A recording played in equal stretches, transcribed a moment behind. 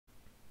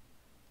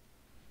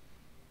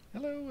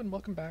Hello and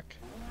welcome back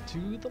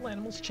to the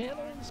Lanimals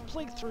channel's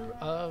playthrough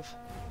of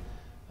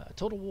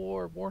Total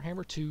War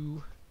Warhammer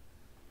 2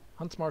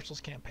 Hunts Marshals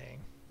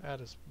campaign.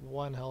 That is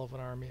one hell of an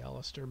army,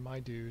 Alistair,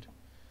 my dude.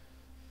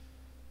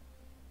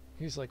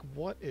 He's like,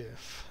 what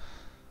if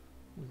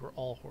we were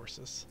all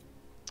horses?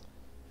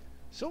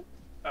 So,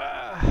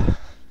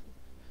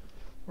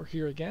 we're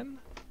here again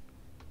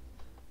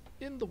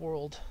in the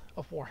world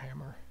of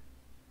Warhammer,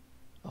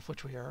 of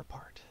which we are a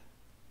part.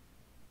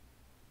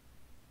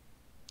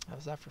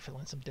 How's that for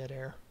filling some dead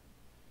air?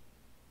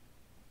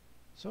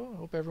 So, I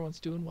hope everyone's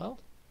doing well.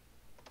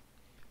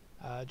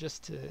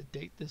 Just to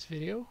date this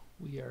video,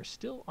 we are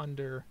still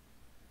under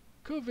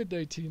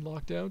COVID-19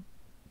 lockdown.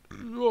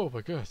 Oh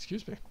my god,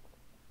 excuse me.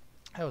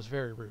 That was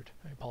very rude.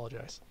 I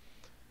apologize.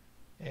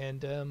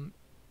 And,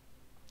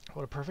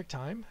 what a perfect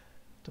time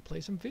to play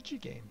some Vigi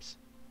games.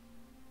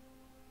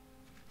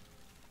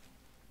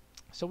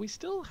 So we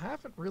still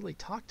haven't really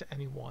talked to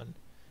anyone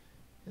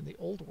in the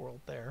old world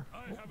there.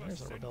 Oh,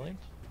 there's a rebellion.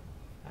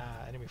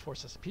 Enemy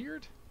force has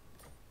appeared.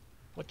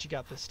 What you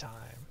got this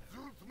time?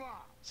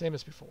 Same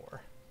as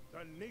before.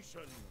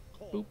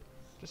 Boop.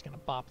 Just gonna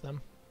bop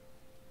them.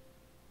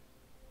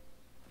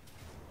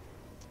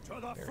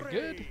 Very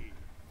good.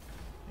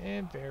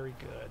 And very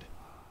good.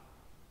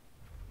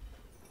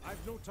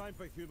 I've no time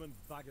for human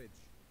baggage.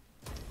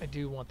 I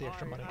do want the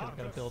extra money because I'm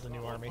gonna build a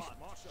new army.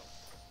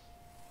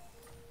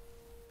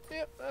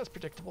 Yep, that's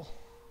predictable.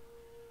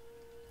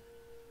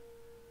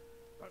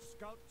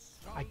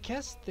 I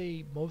guess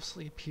they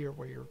mostly appear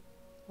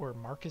where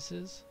Marcus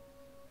is,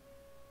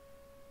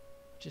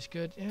 which is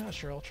good. Yeah,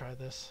 sure, I'll try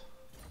this.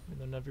 Even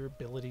though none of your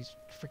abilities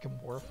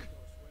freaking work.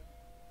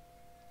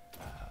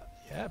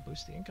 Yeah,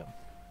 boost the income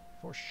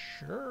for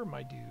sure,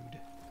 my dude.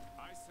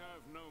 I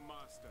serve no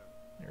master.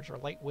 There's our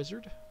light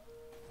wizard,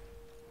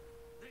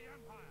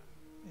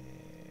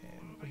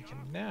 and we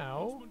can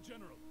now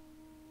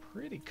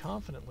pretty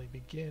confidently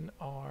begin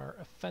our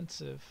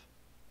offensive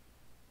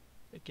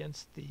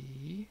against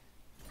the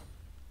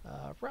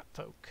rat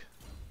folk.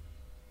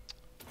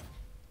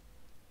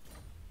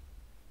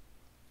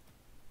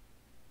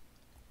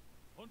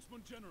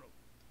 Huntsman General,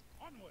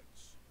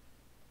 onwards.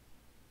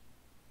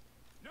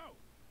 No,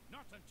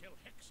 not until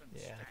Hexen.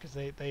 Yeah, because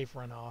they've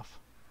run off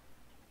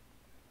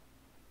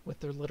with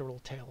their literal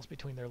tails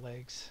between their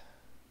legs.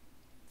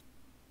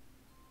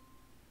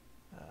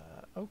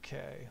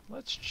 Okay,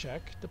 let's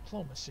check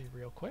diplomacy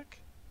real quick.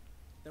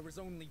 There is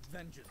only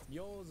vengeance.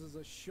 Yours is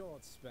a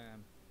short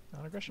span.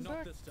 Non-aggression Not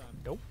back? this time.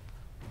 Nope.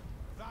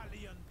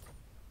 Valiant.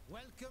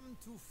 Welcome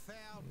to fair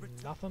Britain.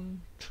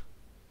 Nothing.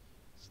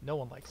 No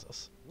one likes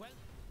us. Well,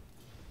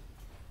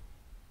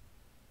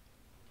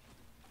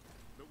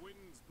 The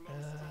winds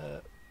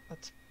blow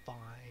That's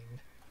fine.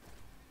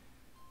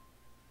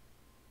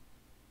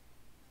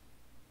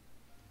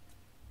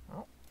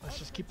 Oh, let's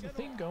just keep the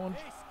theme going.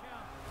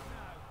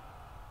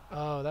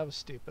 Oh, that was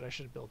stupid. I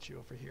should have built you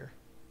over here.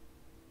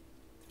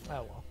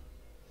 Oh well.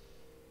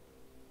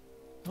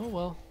 Oh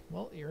well.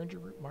 Well, you earned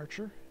your route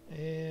marcher,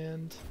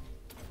 and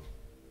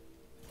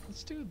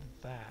let's do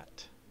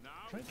that.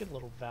 Try to get a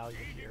little value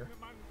here.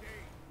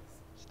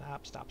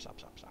 Stop, stop, stop,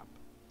 stop, stop.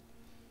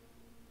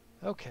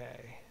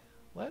 Okay,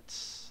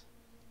 let's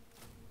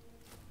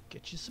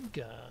get you some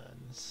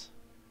guns.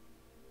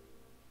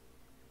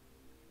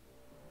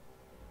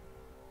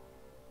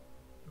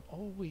 I'm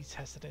always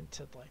hesitant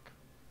to like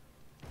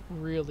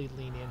really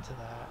lean into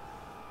that.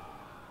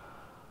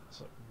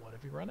 So what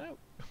have you run out?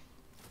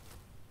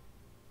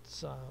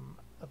 Some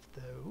of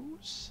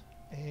those.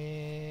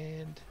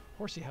 And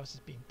horsey house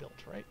is being built,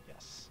 right?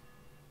 Yes.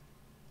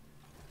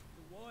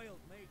 The wild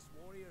makes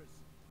warriors.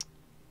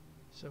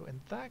 So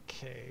in that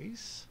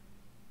case,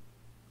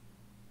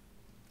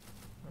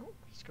 oh,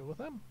 let's go with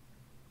them.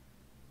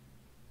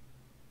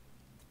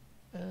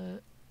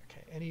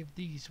 Okay, any of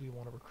these we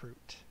want to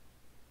recruit?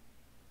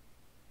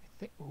 I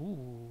think,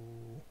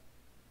 ooh,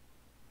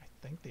 I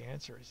think the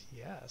answer is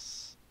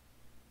yes.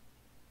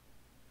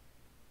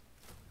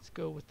 Let's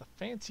go with the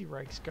fancy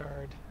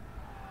Reichsguard,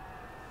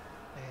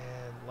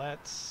 and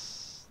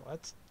let's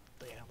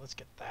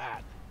get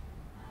that.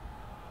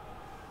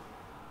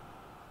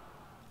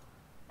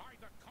 by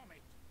the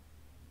comet.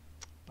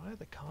 By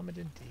the comet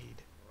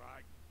indeed.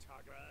 Right,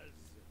 tuggers.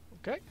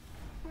 Okay.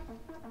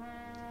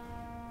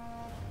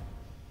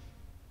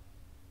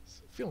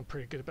 So feeling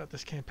pretty good about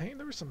this campaign.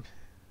 There was a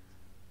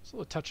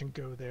little touch and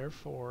go there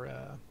for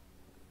a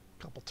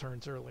couple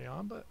turns early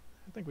on, but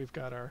I think we've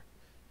got our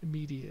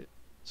immediate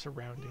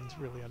surroundings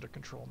really under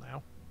control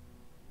now.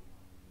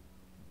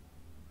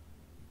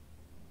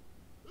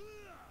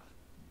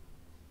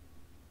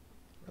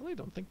 Really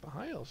don't think the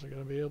High Elves are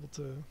going to be able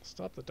to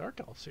stop the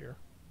Dark Elves here.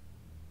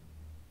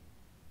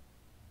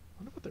 I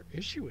wonder what their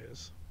issue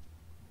is.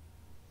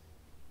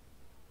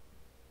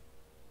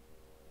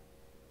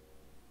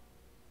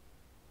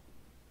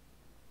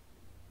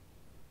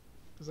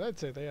 Because I'd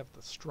say they have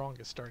the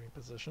strongest starting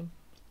position.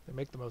 They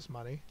make the most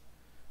money.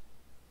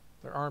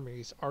 Their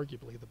army's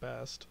arguably the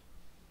best.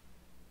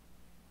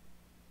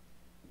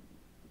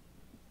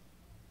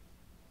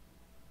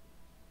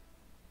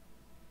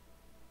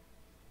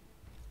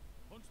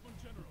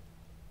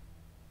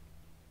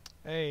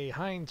 Hey,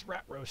 Heinz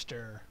Rat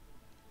Roaster.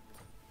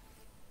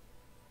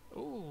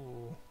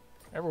 Ooh.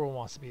 Everyone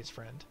wants to be his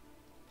friend.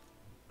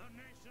 The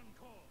nation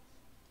calls.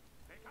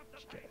 Pick up the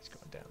You guys pace.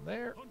 going down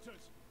there.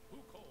 Hunters, who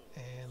calls?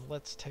 And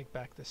let's take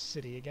back the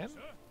city again.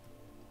 Sir?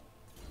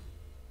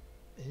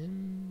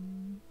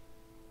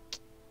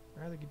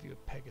 I'd rather give you a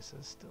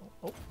Pegasus still.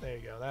 Oh, there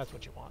you go. That's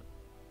what you want.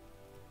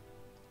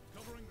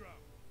 Covering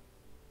ground.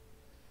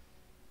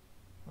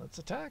 Let's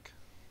attack.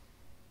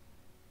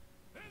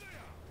 There they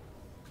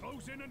are.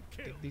 Close in and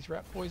kill. Get these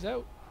rat boys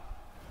out.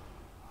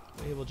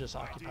 We will just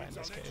occupy in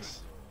this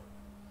case.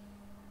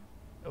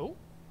 Oh,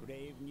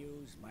 Grave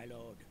news, my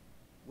lord.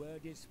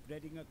 Word is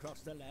spreading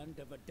across the land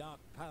of a dark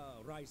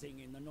power rising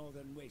in the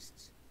northern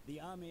wastes. The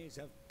armies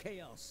of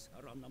chaos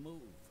are on the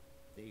move.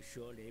 They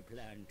surely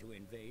plan to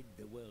invade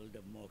the world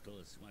of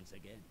mortals once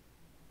again.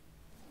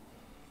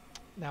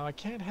 now I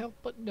can't help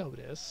but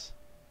notice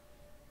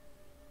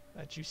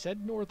that you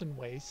said northern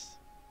wastes,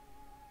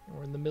 and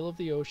we're in the middle of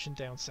the ocean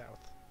down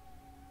south.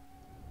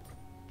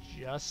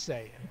 Just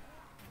saying.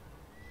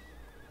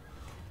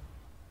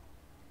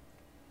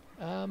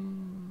 I'd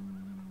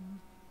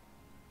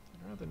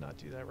rather not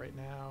do that right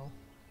now.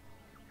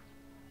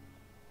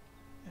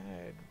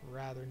 I'd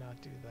rather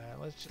not do that.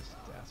 Let's just,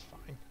 that's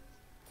fine.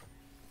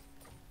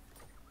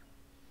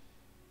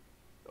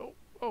 Oh,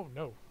 oh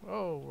no.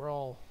 Oh, we're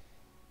all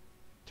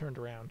turned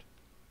around.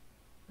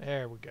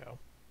 There we go.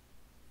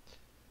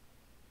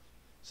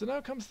 So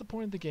now comes the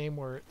point of the game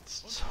where it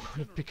sort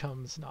of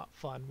becomes not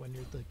fun when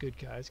you're the good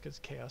guys, because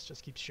chaos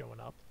just keeps showing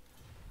up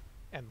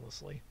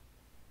endlessly.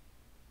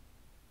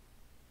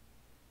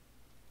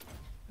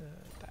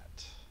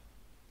 That.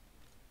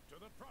 To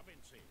the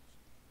provinces.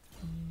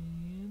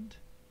 And...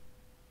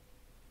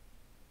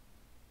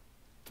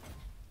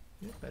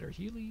 yeah, better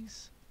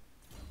Heelys.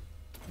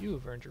 You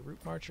have earned your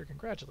Route Marcher.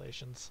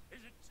 Congratulations. Is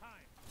it time?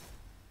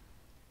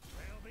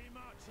 They'll be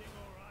marching,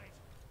 all right.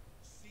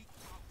 Seek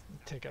out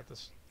Take out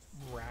this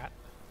rat.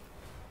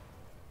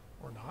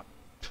 Or not.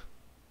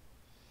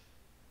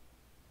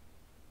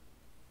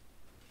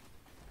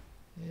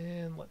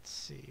 And let's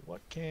see.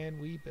 What can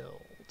we build?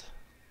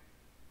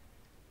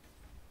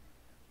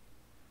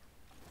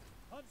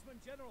 Huntsman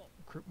General.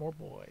 Recruit more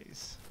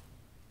boys.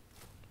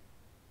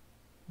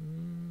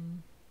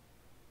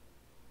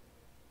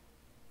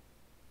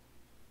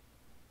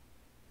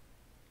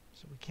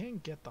 So we can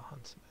get the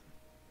huntsman.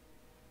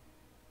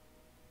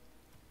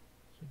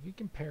 So if you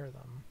compare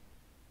them,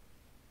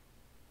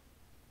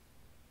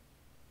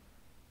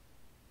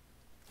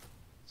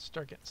 let's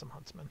start getting some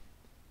huntsmen.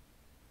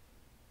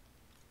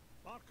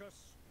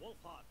 Marcus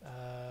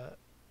Wolfhard.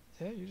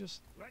 Yeah, you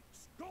just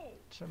Let's go.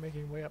 start making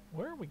your way up.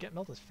 Where are we getting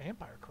all this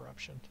vampire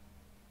corruption?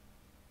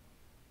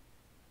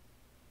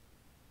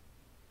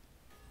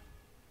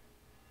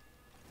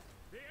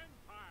 The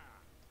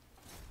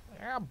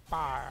Empire.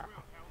 Empire. Will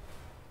help.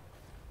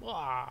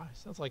 Blah.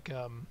 Sounds like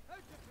How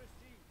to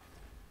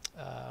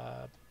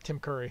proceed? Tim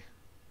Curry.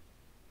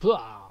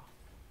 Blah.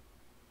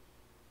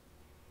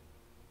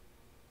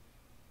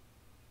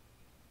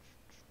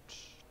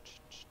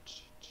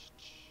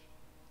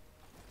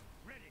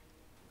 Ready.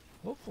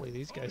 Hopefully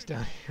these guys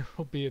down here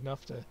will be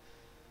enough to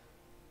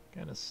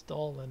kind of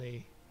stall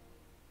any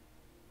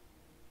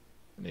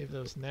of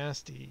those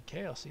nasty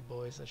chaosy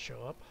boys that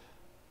show up.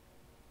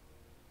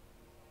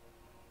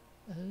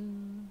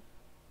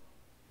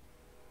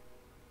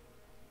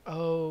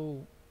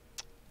 Oh,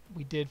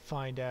 we did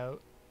find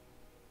out.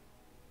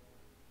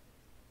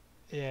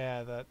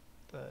 Yeah, that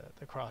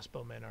the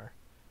crossbowmen are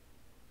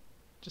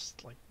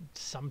just like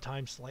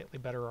sometimes slightly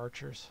better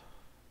archers.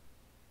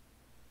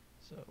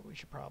 So we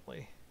should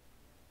probably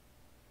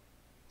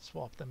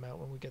swap them out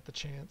when we get the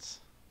chance.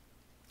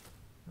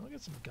 I'll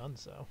get some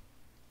guns though.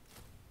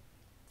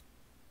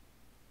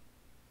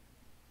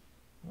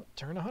 Well,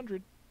 turn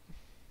 100.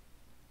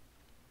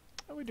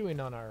 How are we doing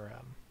on our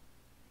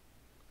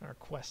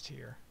quest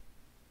here?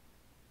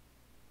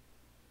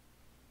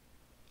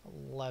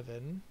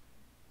 11.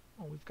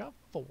 Oh, we've got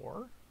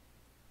 4.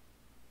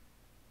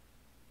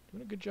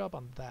 Doing a good job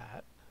on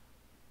that.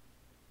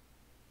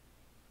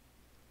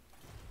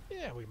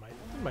 Yeah, we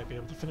might be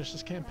able to finish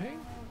this campaign.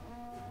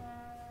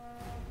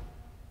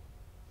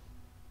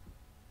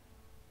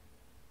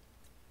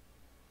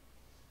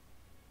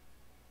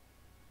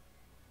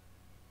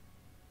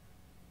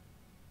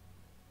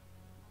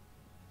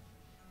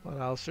 But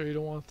also, you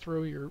don't want to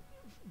throw your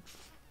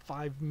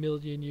 5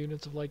 million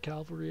units of light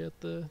cavalry at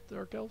the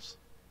Dark Elves.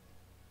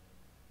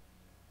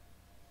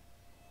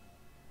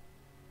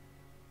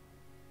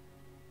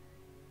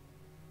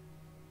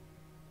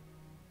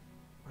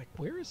 Like,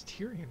 where is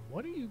Tyrion?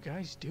 What are you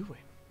guys doing?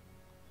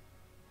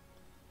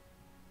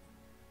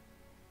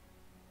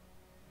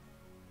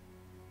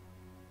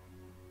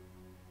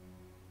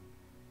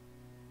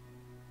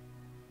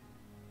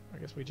 I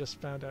guess we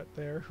just found out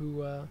there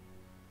who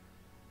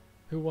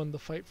won the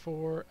fight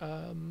for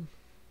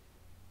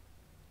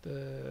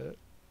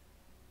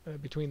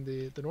between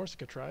the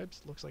Norsca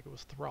tribes. Looks like it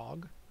was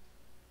Throg,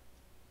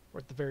 or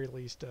at the very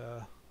least,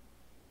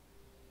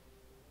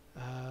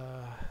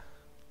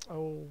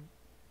 oh,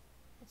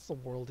 What's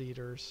the World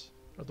Eaters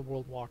or the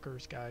World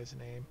Walkers guy's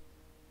name?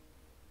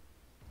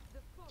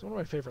 It's one of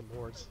my favorite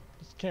lords.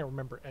 Just can't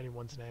remember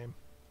anyone's name.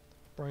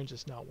 Brain's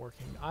just not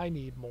working. I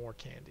need more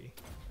candy,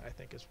 I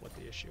think is what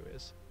the issue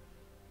is.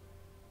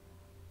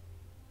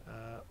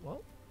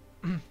 Well,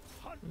 we'll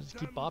just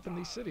keep bopping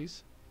these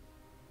cities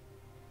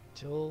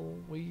till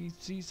we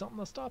see something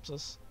that stops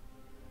us.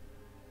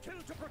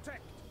 Kill to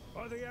protect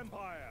for the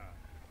Empire.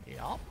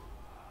 Yup.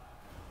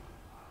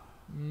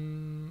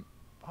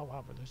 Oh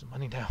wow, we're losing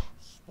money now.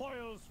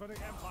 Spoils for the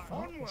Empire. Well,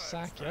 we'll Onward,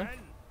 sack ya. friend.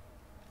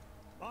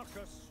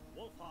 Marcus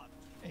Wolfhart.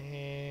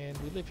 And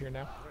we live here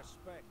now.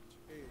 Respect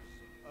is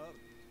earned.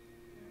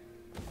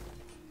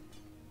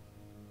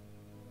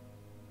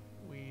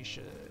 We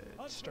should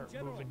Hudson start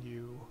General. moving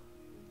you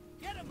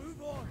Get a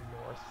move on.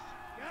 north.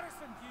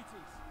 Garrison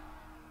duties.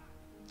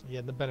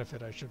 Yeah, the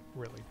benefit, I should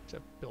really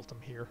have built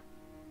them here.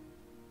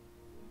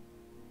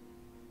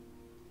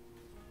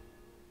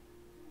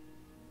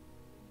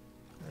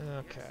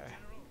 Okay.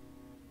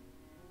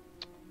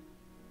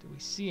 Do we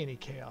see any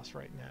chaos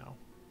right now?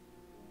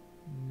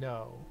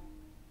 No.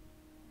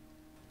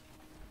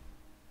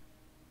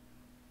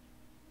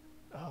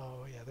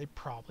 Oh, yeah, they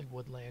probably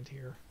would land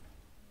here.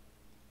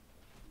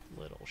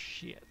 Little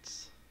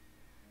shits.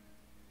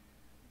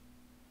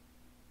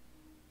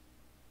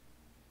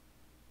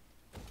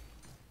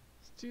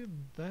 Let's do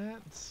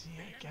that. See,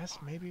 I guess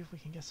maybe if we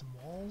can get some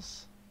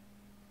walls.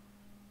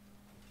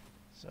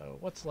 So,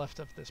 what's left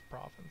of this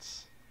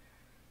province?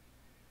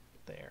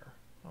 There.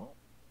 Oh,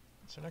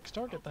 that's our next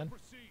target then.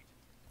 Proceed.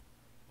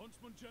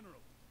 Huntsman General.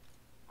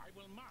 I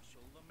will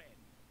marshal the men.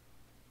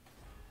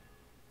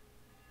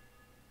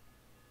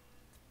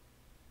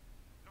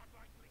 Not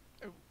likely.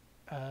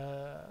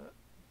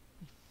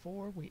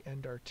 Before we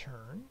end our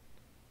turn.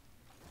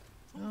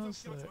 Tools No, of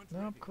it's judgment no,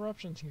 ready.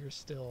 corruption's here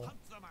still.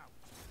 Hunt them out.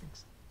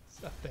 It's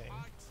a thing.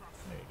 I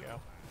trust There you no go.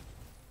 man.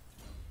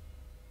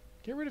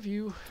 Get rid of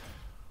you.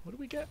 What do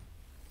we get?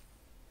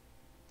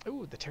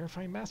 Ooh, the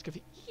terrifying mask of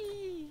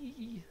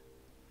Eee!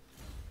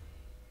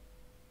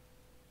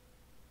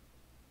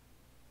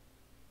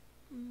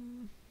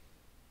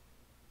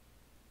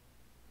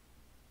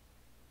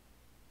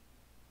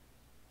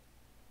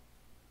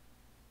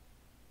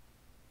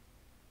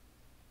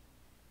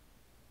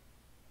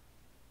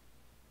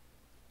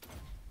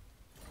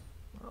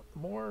 Well, the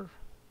more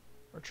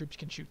our troops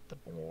can shoot, the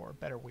more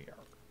better we are.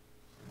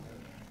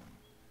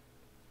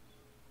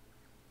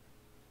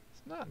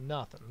 It's not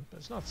nothing, but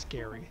it's not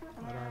scary,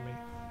 that army.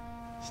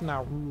 It's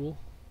now Rule.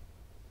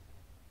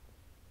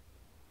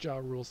 Ja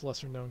Rule's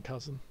lesser known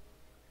cousin.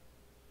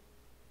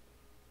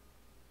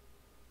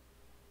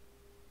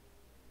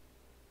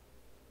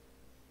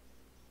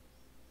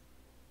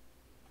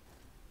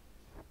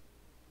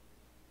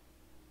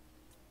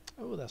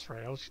 Oh, that's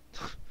right.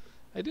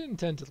 I did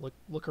intend to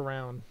look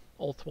around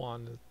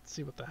Ulthuan to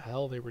see what the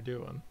hell they were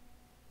doing.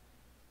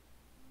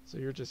 So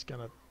you're just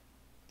gonna,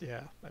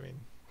 yeah, I mean,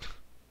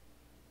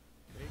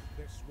 Make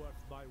this worth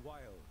my while,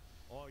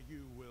 or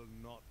you will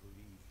not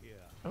leave here.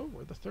 oh,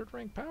 we're the third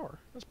rank power.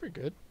 That's pretty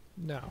good.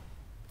 No.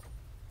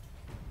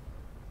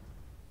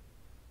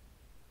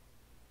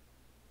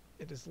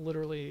 It is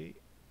literally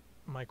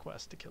my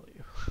quest to kill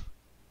you.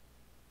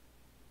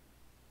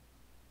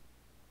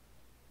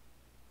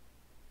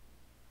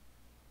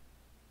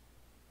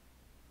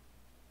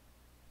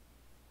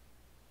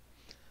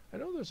 I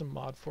know there's a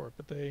mod for it,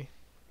 but it'd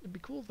be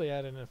cool if they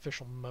added an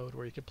official mode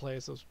where you could play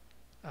as those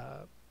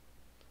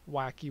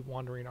wacky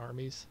wandering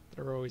armies that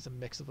are always a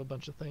mix of a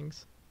bunch of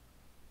things.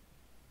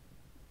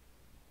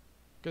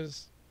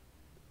 Because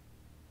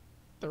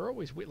they're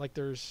always like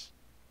there's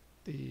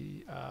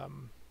the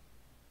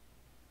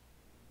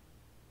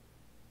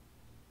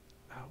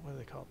what do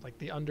they call it? Like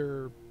the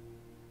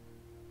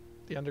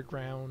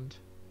underground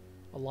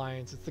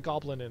alliance. It's the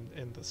Goblin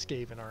and the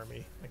Skaven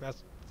army. Like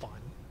that's fun.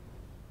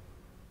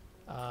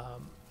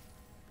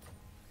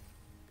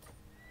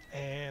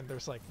 And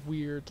there's like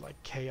weird,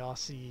 like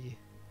chaosy,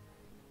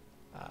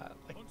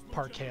 like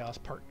part chaos,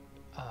 part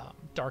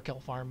dark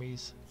elf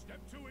armies. Step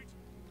to it.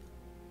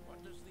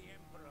 What does the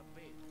Emperor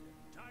bid?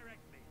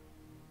 Direct me.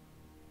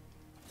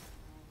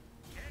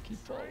 Keep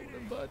following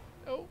him, bud.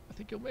 Oh, I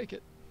think you'll make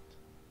it.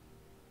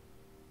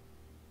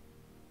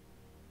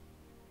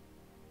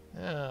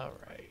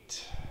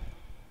 Alright.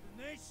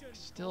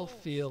 Still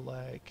feel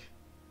like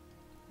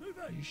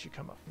you should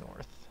come up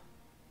north.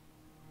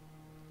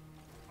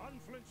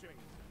 Unflinching.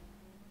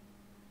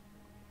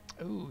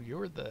 Ooh,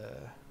 you're the...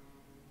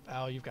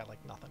 Oh, you've got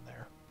like nothing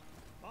there.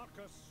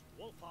 Marcus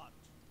Wolfhart.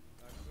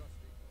 I trust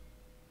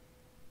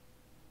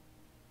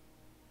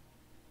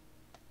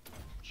thee.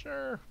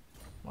 Sure.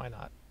 Why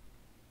not?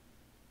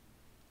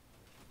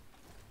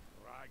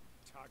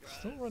 Ragtaggers.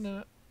 Still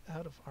running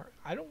out of...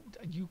 I don't...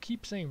 You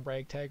keep saying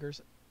ragtaggers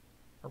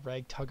or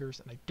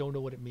ragtuggers, and I don't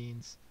know what it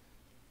means.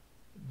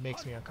 It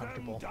makes me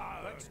uncomfortable.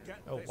 Let's get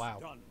Oh, this wow.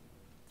 done.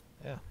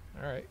 Yeah,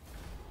 alright.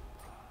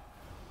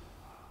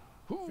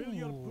 Fill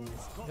your Ooh, boots,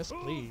 yes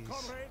move, please.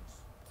 comrades.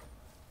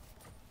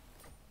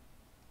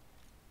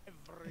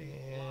 Every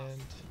And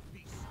last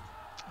beast.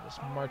 just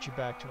march you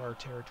back to our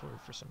territory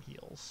for some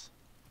heals.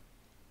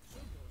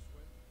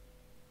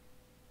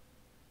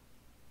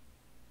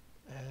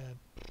 And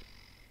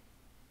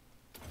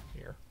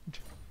here.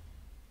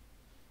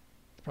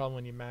 The problem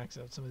when you max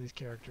out some of these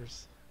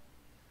characters,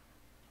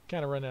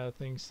 kind of run out of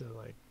things to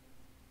like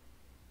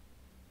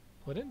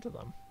put into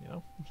them, you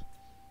know.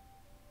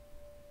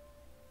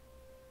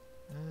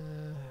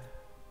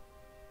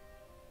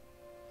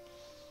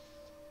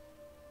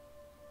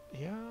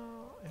 Yeah.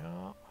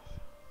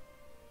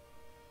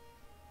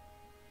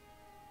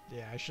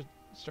 Yeah, I should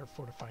start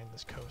fortifying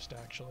this coast,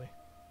 actually.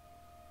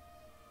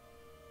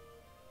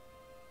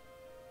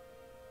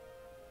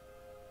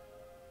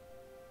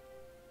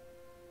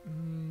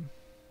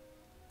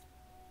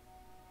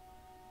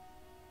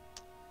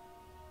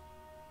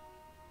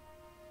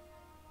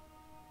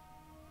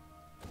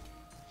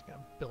 Just gotta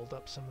build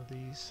up some of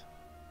these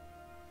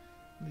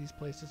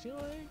places. You know,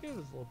 give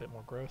us a little bit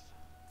more growth.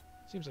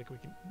 Seems like we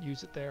can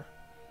use it there.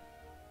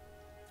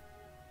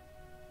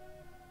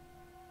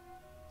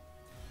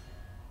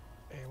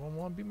 Anyone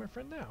want to be my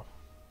friend now?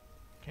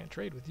 Can't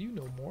trade with you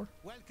no more.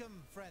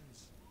 Welcome,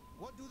 friends.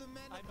 What do the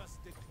men... I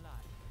must decline.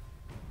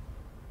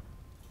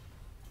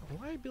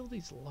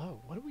 Reliability's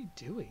low. What are we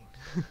doing?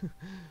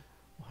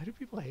 Why do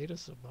people hate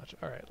us so much?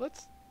 All right,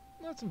 let's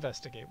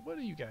investigate. What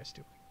are you guys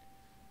doing?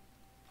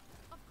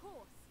 Of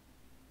course.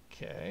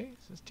 Okay,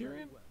 is this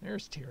Tyrion?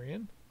 There's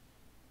Tyrion.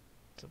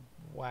 It's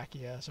a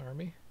wacky ass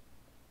army.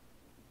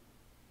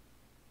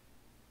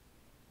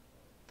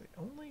 They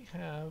only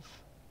have.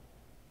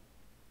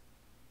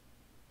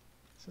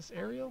 Is this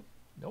Ariel?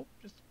 Nope,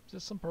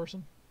 just some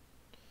person.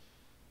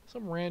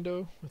 Some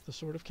rando with the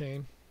Sword of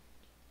Cain.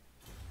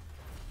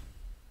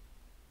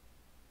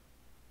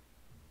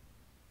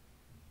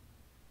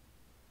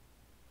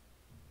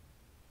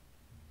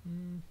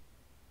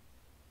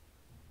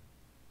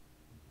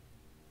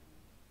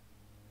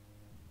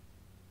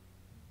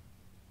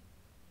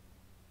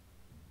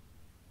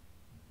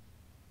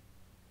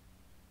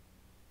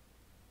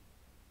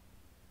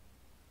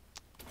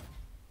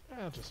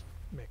 I'll just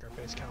make our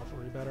base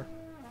cavalry better.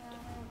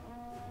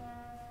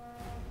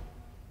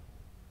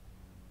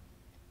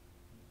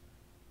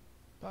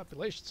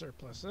 Population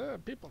surplus.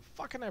 People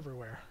fucking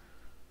everywhere.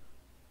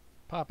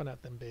 Popping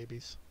at them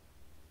babies.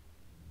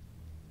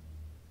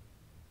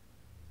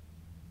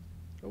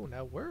 Oh,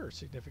 now we're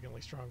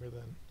significantly stronger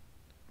than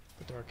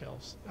the Dark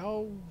Elves.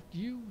 Oh,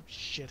 you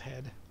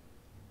shithead.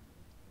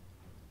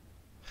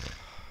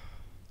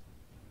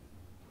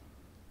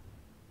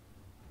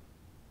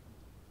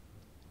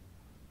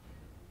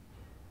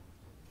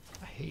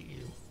 I hate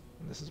you,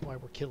 and this is why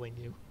we're killing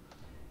you.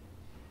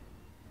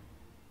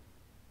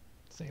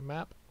 Same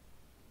map.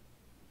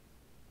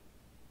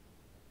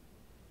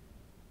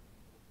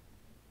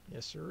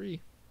 Yes, sirree.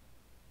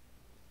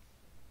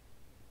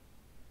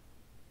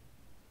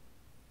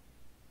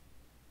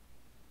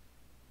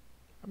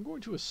 I'm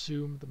going to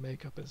assume the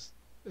makeup is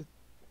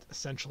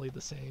essentially the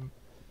same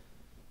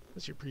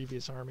as your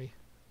previous army.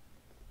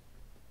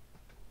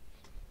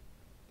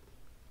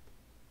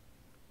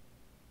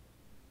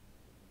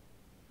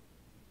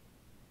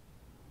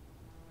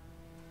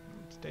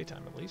 It's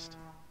daytime at least.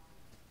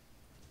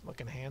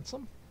 Looking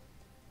handsome.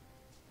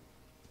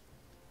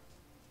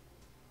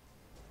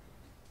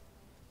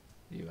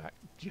 You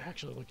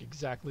actually look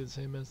exactly the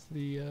same as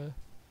the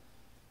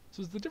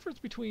so is the difference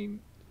between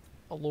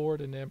a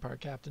lord and an empire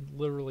captain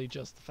literally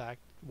just the fact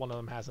one of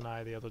them has an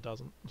eye, the other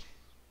doesn't?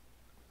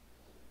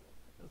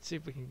 Let's see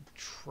if we can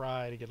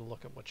try to get a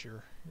look at what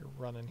you're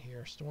running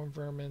here. Storm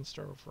vermin,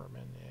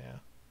 yeah.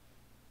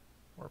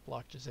 Warp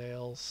block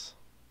Jezzails.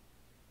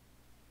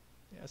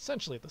 Yeah,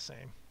 essentially the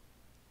same.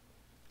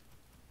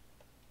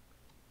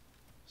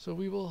 So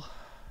we will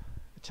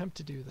attempt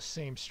to do the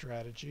same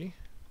strategy.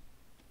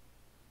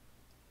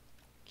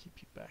 Keep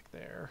you back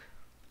there.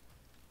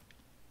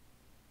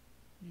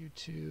 You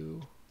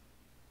two.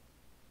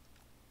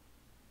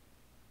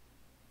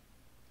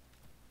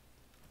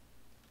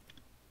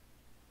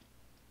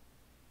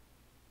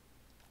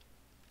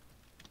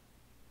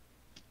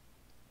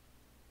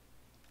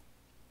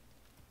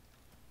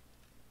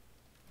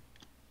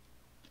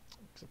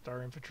 Except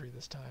our infantry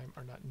this time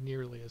are not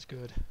nearly as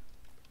good.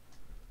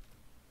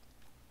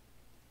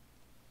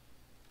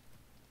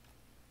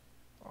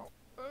 Well,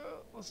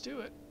 let's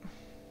do it.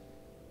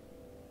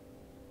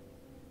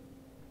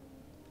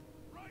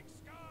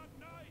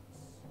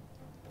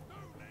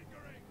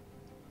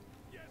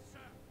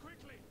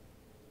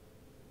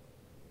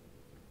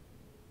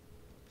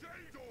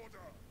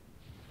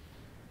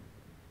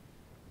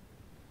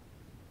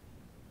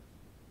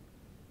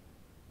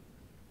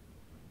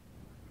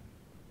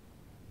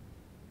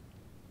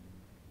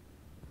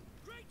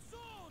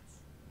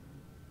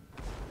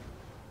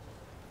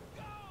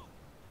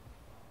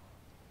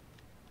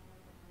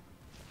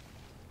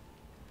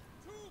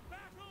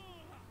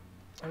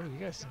 Oh,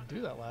 you guys didn't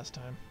do that last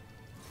time.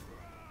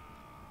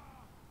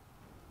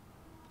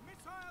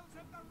 Missiles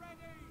at the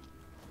ready.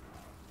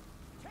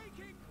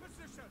 Taking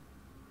position.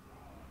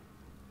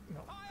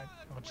 No, I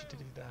want you to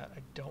do that.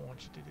 I don't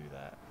want you to do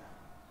that.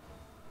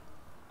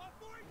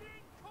 Avoiding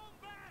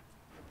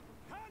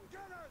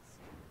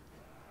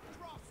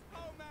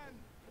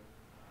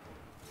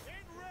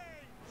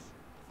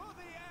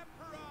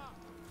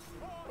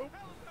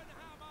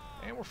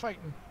And we're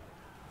fighting.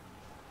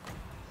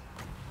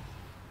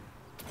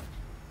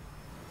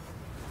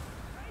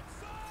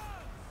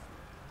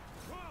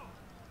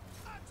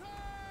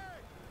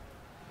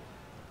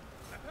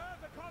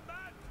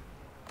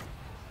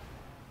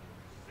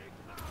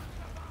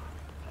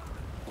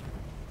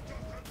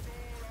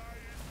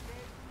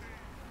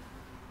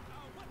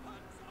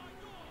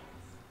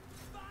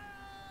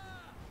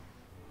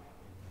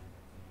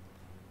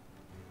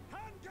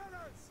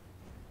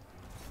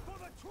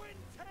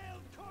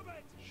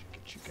 Should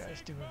get you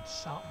guys doing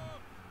something.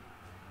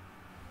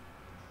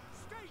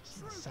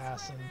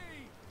 Assassin.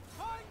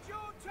 Find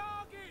your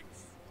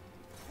targets!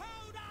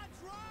 Powder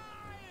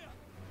dry!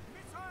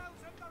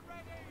 Missiles at the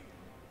ready!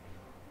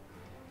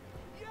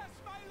 Yes,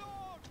 my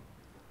lord!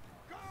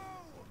 Go!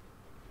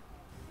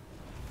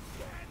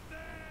 Get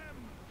them!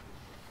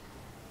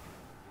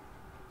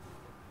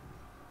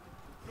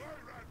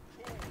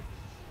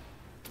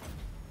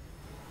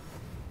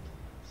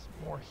 Some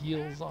more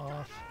heals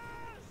off.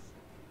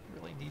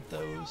 Really need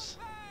those.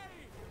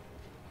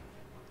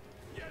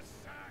 Yes,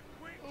 sir,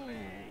 quickly!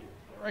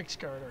 Ooh,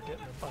 Reichsguard are getting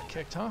their butt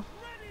kicked, huh?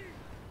 Ready!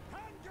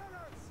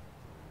 Handgunners!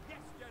 Yes,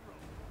 General!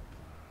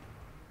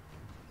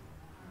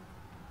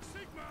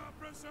 Sigma,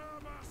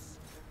 preserve us!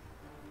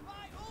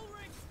 By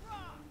Ulrich's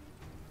wrath!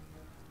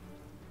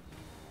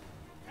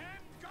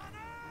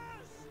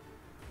 Handgunners!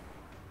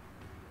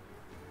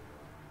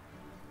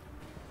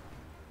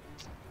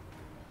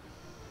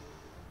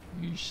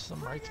 Use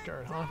some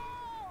Reichsguard, huh?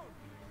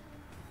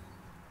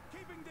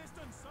 Keeping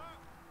distance, sir!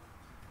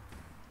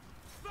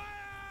 Fire!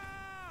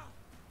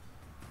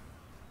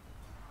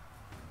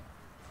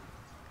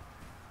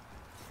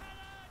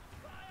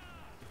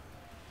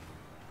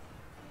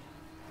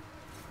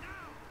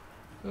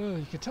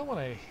 You can tell when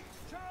I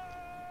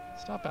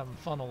stop having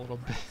fun a little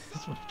bit.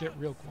 It's when I get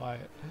real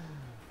quiet.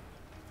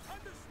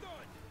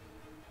 Understood!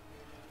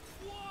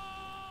 Whoa!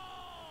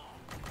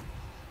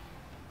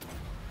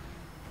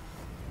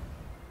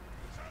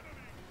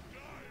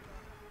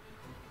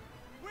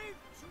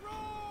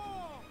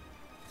 Withdraw!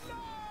 No!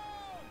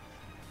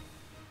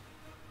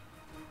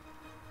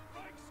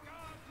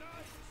 Reichsguard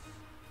Knights!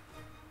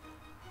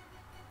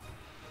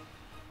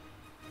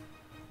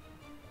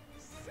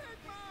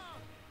 Sigma!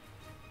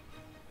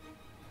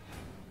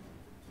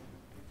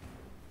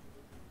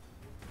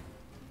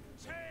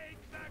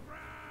 Take the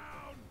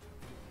ground!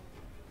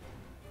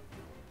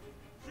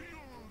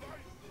 Feel thy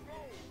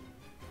snow!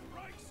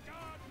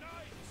 Reichsguard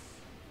Knights!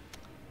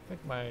 I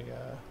think my Go!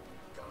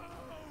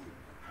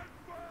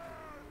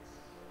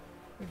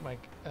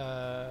 Advance!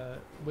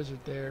 wizard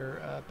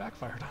there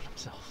backfired on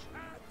himself.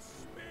 At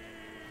speed!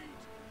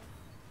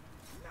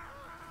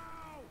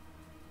 Now!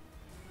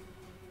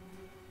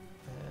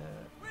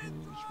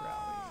 Who's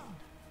rallying?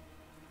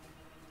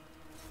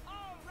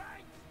 All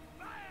right,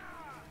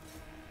 fire!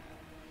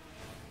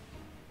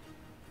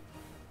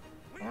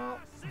 We Well. are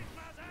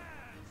Sigma's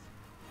heirs!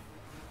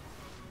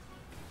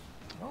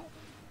 Well,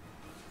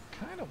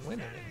 kind of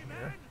winning in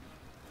here.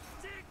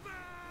 Sigma!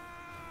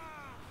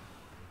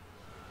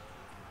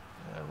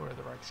 Where are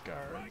the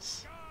Reichsguards?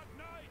 Reichsguard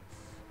Knights!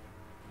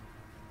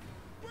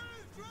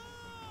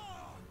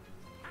 Withdraw!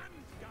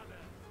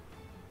 Handgunners!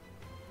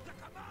 The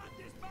command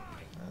is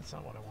mine! That's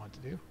not what I want to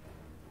do.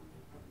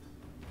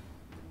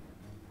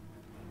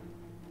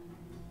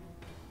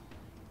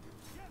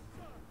 Yes,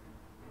 sir!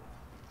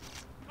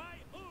 By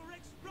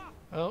Ulrich's wrath!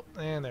 Oh,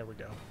 and there we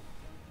go.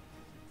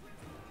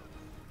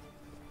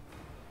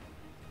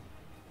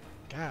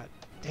 God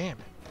damn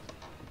it.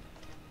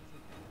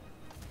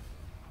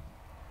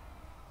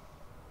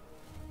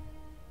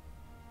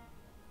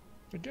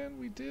 Again,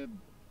 we did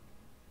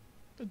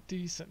a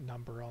decent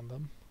number on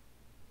them.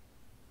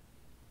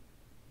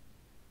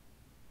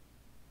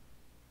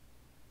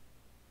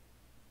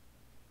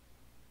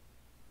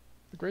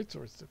 The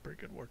greatswords did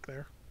pretty good work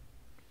there.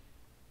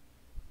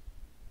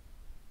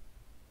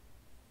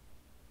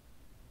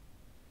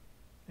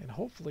 And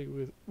hopefully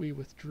we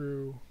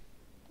withdrew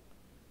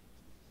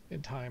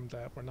in time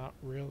that we're not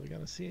really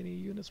going to see any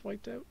units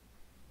wiped out.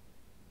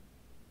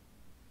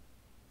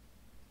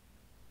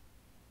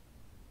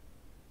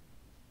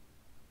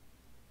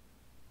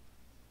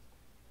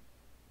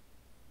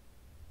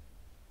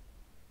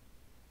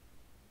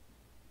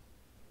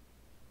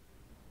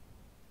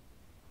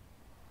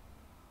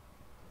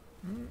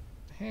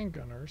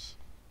 Handgunners.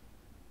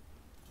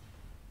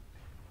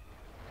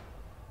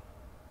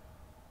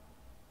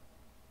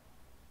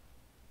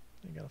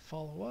 You gotta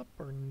follow up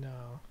or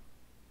no?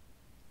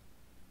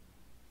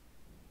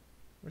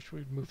 Wish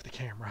we'd move the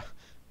camera.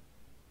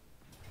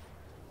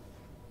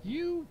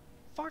 You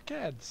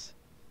fuckheads!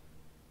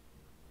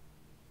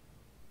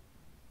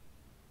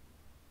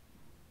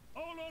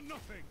 All or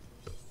nothing!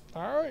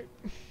 Alright.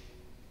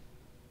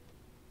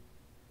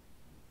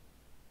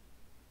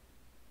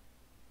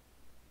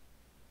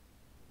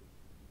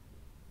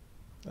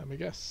 Let me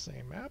guess,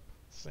 same map?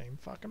 Same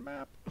fucking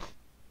map.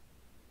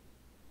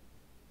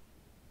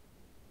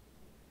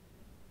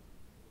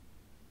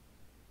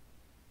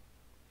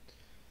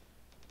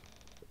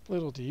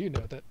 Little do you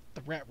know that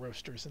the rat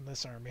roaster's in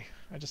this army.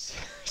 I just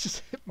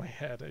just hit my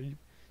head. I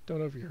don't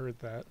know if you heard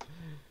that.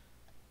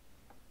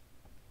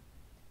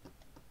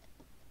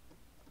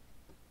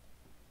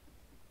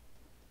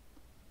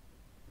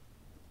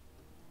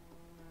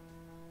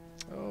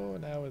 Oh,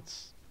 now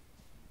it's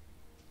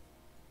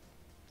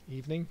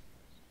evening.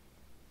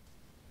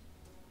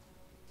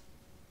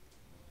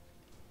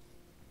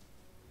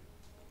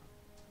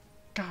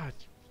 God,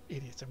 you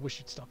idiots. I wish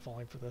you'd stop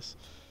falling for this.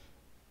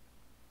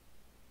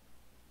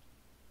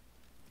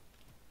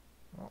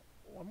 Well,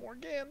 one more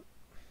again.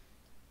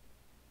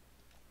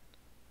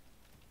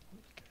 You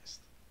guys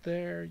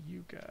there,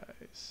 you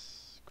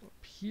guys go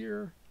up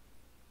here.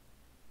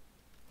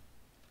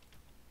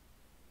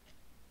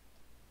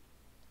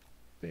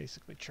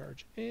 Basically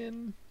charge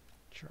in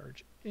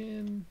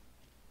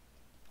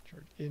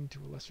to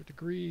a lesser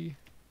degree.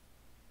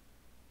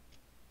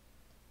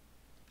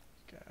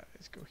 You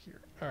guys go here.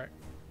 Alright.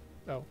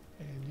 Oh,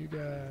 and you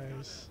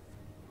guys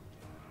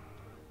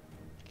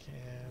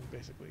can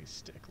basically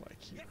stick like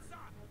here. Get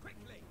up,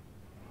 quickly!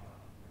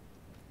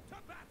 To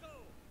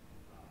battle!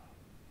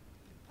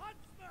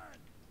 Huntsman!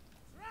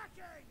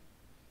 Tracking!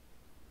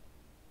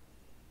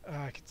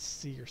 I can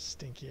see your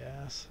stinky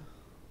ass.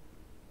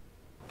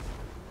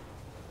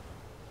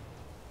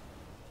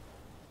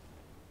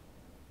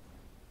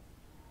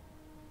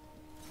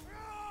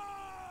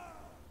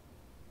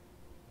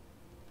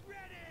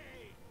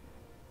 Ready!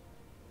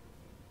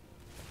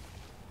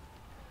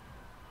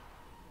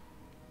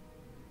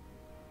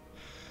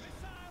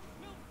 Missiles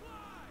will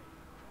fly!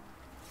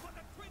 For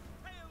the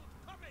twin-tailed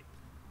comet!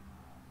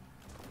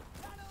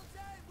 Battle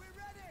day, we're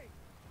ready!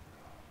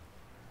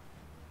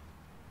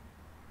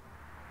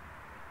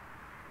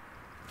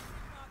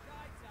 Sigmar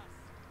guides us.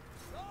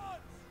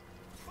 Swords!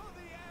 For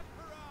the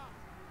Emperor!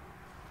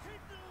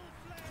 Kindle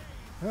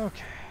flame!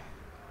 Okay.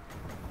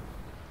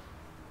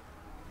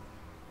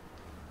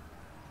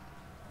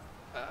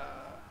 I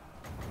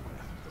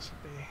think this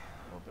would be a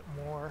little bit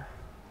more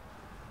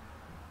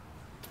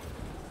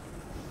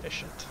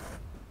efficient.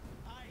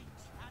 I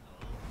channel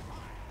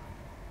fire!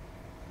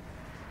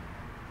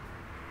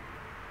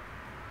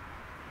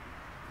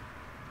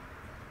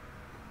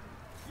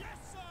 Yes,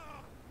 sir!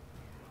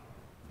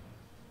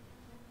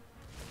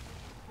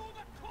 For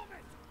the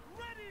comet!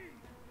 Ready!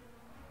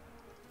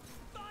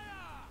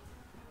 Fire!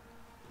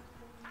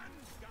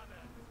 Hand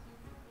gunner!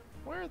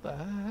 Where the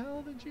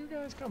hell did you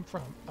guys come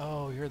from?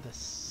 Oh, you're the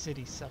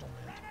city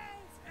settlement.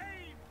 Rebels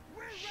aim!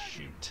 We're ready!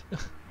 Shoot.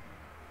 Launch!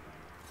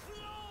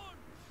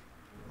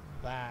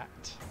 That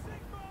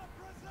Sigmar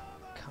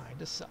preserver!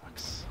 kinda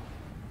sucks.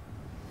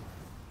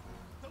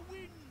 The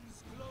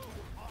winds glow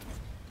hot!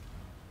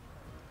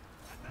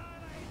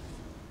 Annihilate!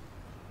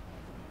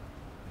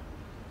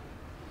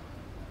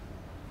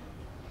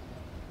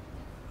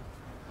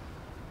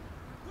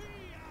 We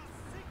are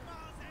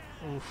Sigmar's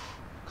heirs! Oof.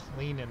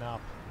 Cleaning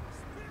up.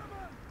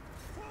 Spearmen!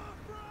 For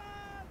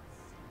France!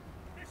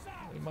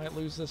 Missile! We might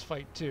lose this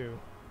fight too,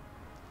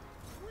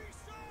 We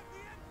serve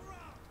the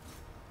Emperor!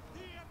 The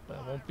but it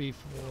Empire! won't be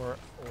for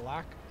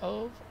lack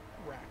of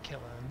rat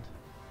killing.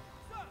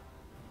 Sir!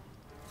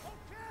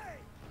 Okay!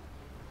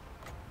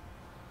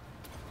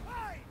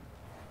 Aye!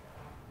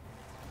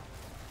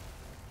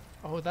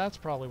 Oh, that's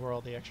probably where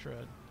all the extra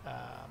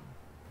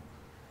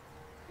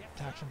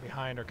attacks from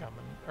behind are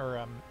coming.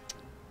 Or,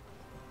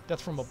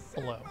 death from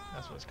below.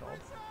 That's what it's called.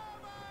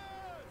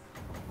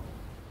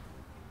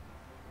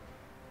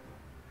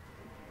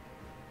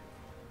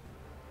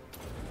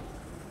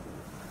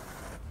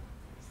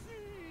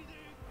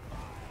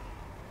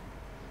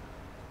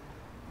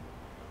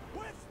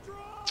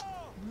 Withdraw!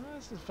 No,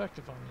 this is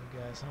effective on you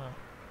guys, huh?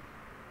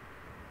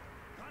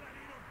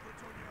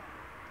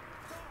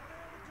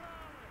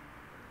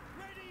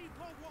 Ready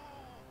for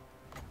war!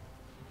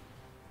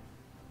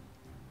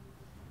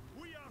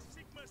 We are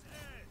Sigma's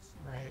heirs!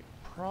 Right.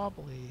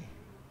 Probably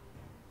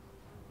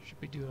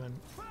should be doing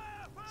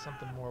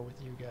something more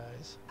with you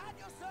guys. At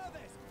your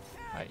service!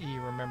 I.e.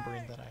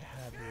 remembering that I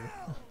have you.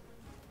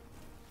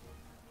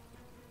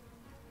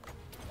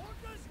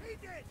 Orders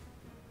heeded!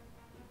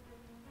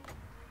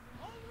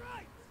 All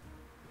right!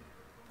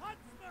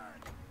 Huntsman!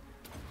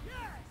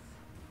 Yes!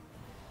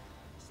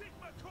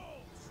 Sigma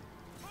calls!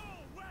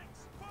 All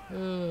ranks fire!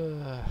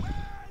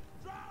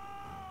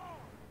 Withdraw!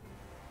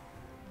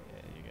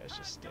 Yeah, you guys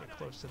just stay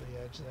close to the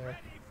edge there.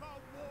 Ready for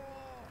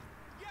war!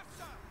 Yes,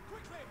 sir!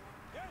 Quickly!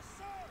 Yes,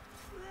 sir!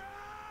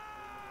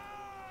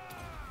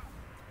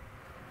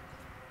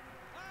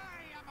 I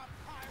am a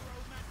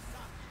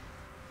pyromancer!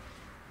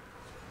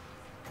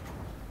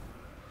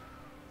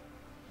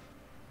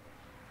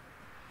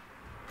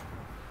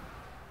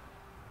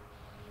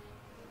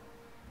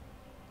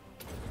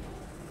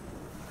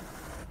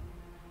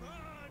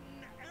 Burn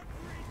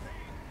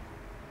everything!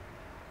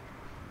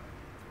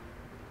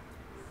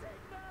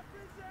 Sigma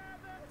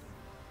preserve us!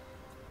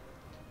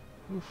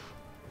 Oof.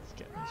 Let's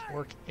get this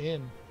work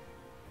in.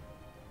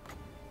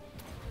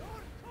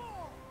 Your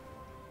call!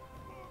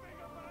 Moving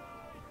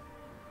away!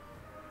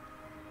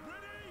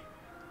 Ready?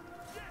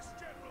 Yes,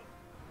 General!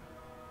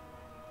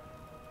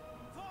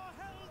 For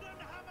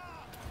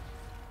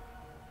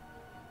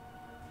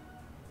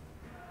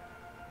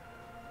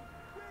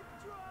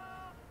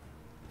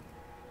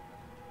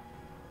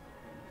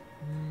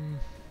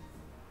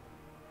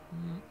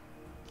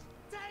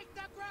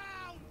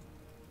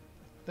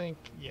think,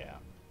 yeah.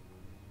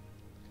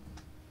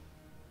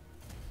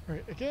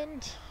 Alright, again,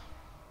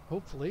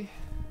 hopefully,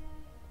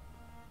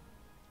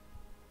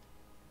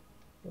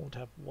 won't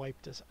have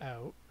wiped us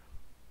out.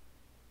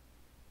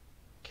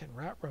 Can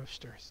Rat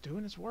Roaster is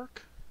doing his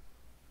work?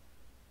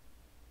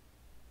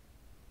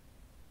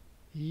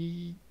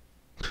 He's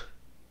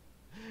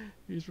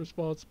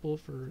responsible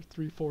for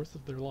 3/4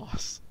 of their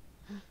loss.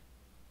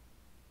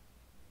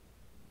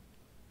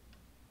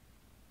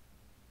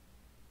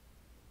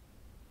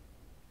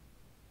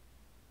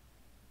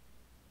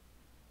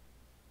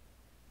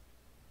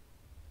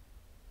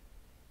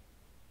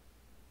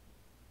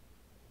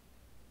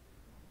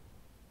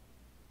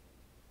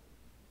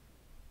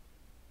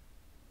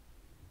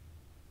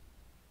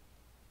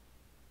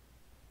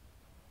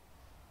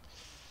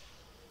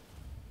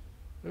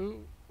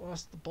 Ooh,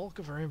 lost the bulk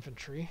of our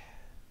infantry.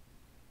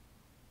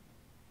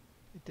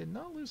 It did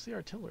not lose the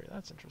artillery.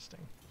 That's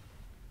interesting.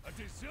 A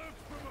deserved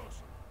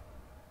promotion.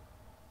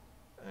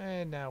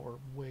 And now we're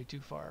way too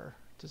far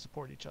to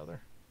support each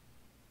other.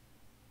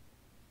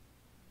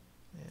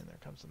 And there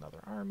comes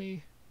another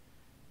army.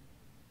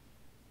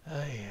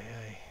 Ay,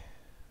 ay,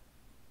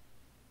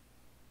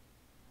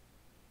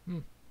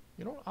 ay.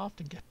 You don't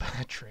often get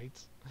bad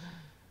traits.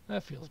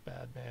 That feels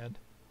bad, man.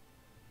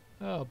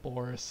 Oh,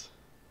 Boris.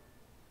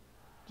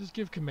 Just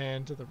give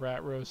command to the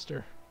Rat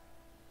Roaster.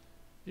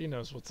 He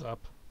knows what's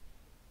up.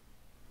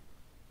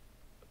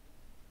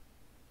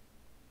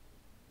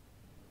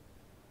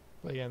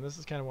 But again, this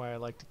is kind of why I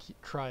like to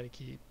try to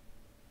keep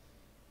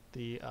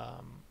the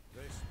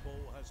This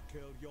bow has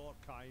killed your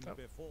kind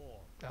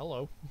before.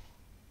 hello.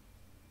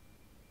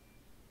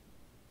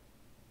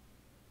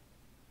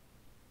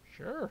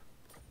 Sure.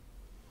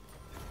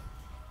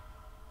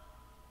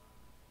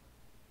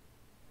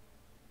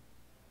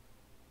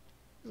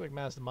 Looks like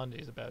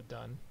Mazdamundi's about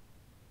done.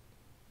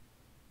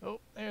 Oh,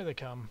 there they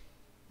come.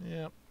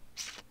 Yep.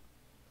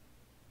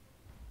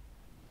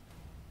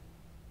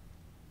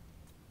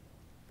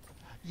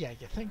 Yeah,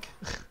 you think?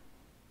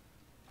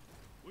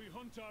 We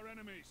hunt our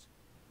enemies.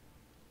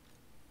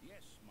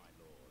 Yes, my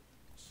lord.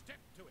 Step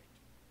to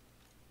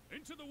it.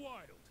 Into the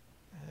wild.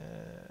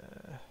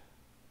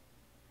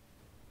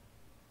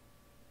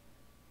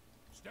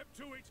 Step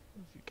to it.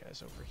 Move you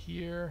guys over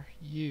here.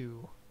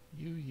 You.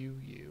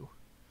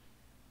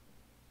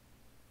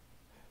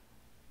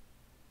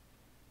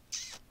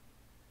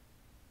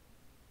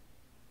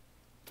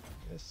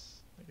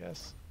 This, I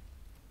guess.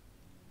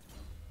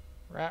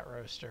 Rat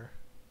Roaster.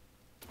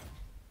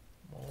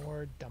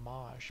 More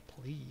damage,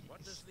 please.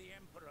 What does the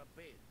Emperor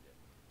bid?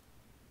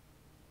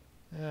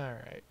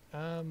 Alright,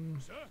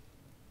 Sir?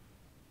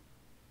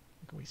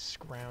 can we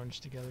scrounge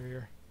together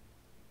here?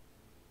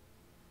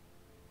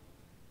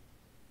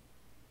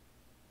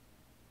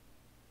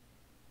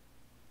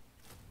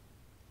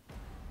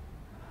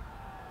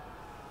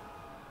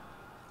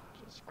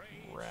 Just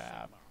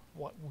grab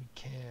what we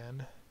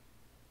can.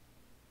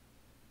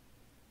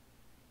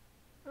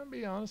 I'll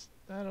be honest,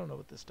 I don't know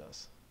what this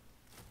does.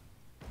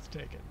 Let's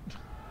take it. Is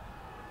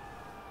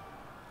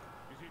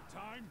it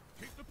time?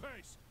 Keep the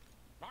pace.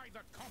 By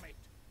the comet!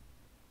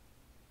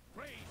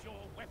 Raise your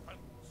weapons!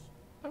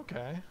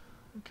 Okay,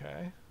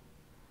 okay.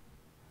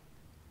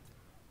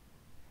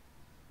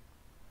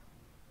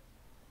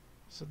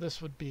 So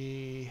this would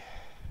be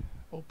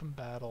open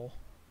battle.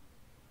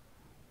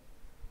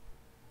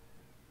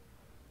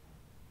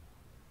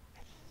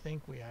 I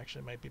think we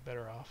actually might be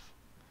better off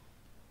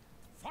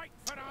Fight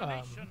for our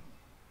nation!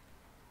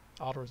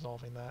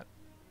 auto-resolving that.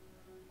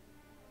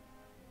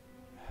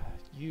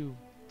 You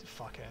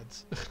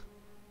fuckheads.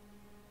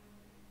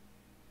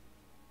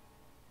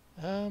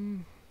 I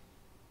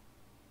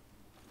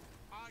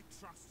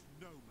trust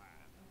no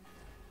man.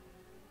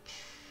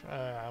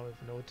 I don't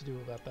even know what to do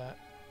about that.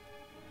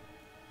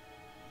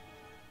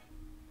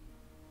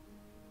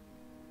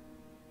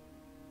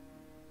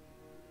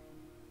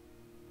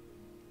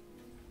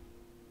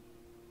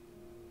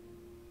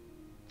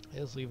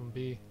 Let's leave them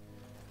be.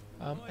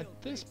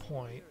 At this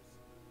point,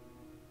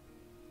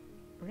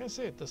 I'm gonna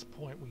say at this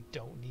point we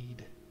don't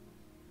need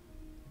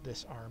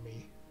this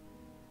army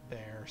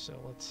there, so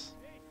let's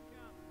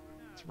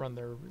run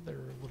their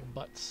little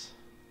butts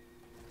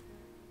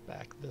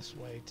back this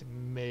way to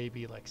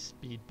maybe like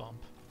speed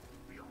bump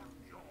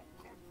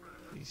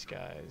these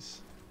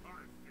guys.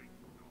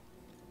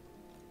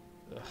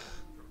 Ugh.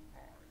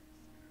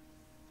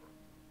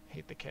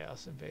 Hate the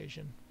Chaos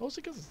Invasion,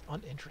 mostly because it's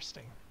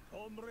uninteresting.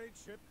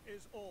 Comradeship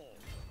is all.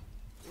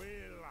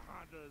 We'll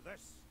handle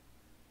this.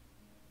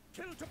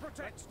 Kill to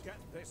protect! Let's get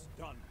this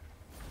done.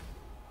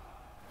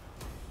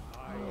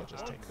 I'll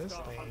just take this,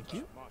 thank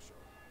you. Marshal.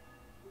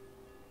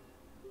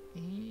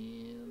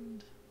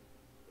 And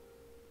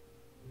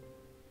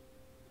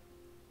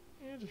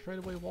yeah, just right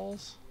away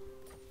walls.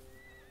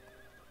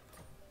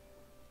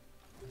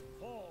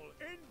 Fall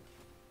in.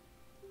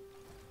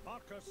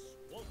 Marcus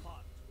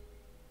Wolfhard.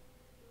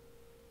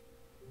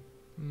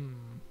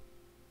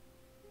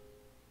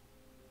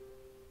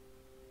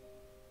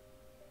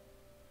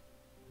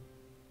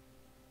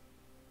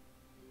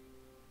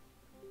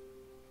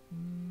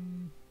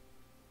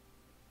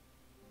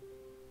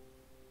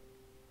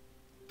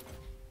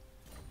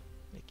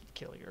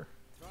 kill you.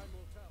 Time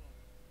will tell.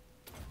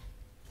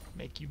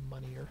 Make you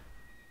moneyer.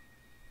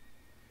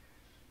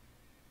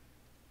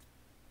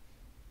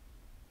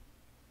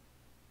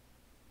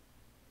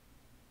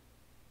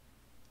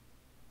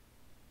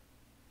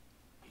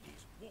 It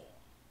is war.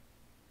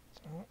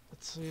 Oh,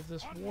 let's see if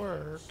this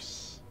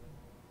works.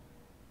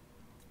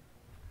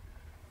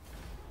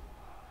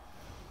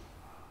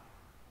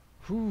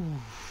 Whew.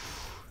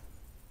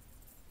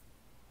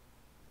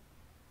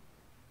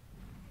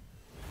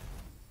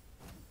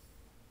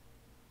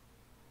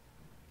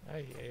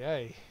 Ay, ay,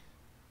 ay.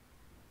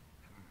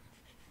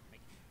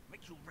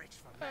 Make you rich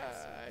for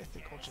mercy. I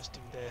think we'll just do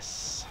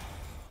this.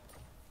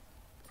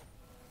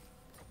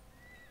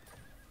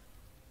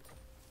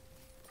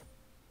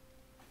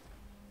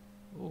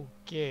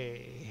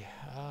 Okay.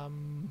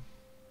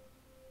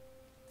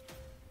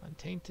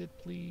 Untainted,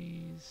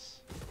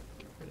 please.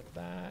 Get rid of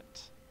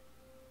that.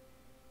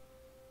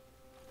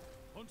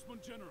 Huntsman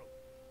General.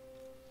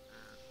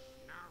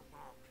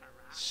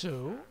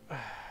 So,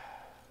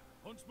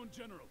 Huntsman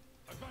General.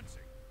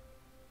 Advancing.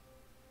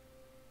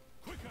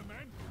 Quicker,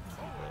 men.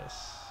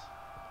 this.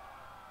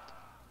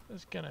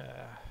 Just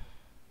gonna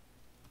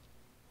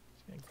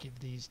give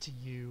these to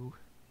you.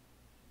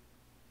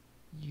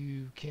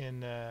 You can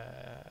make your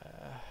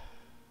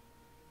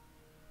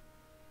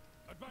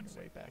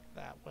Advancing. way back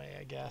that way,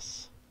 I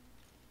guess.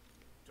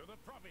 To the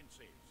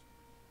provinces.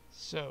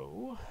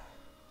 So,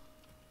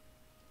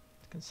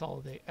 to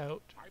consolidate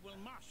out I will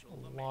marshal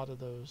a the lot of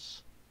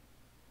those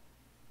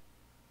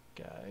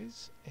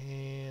guys,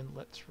 and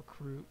let's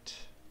recruit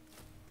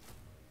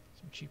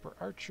some cheaper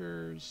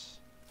archers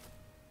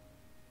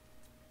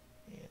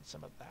and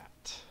some of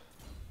that.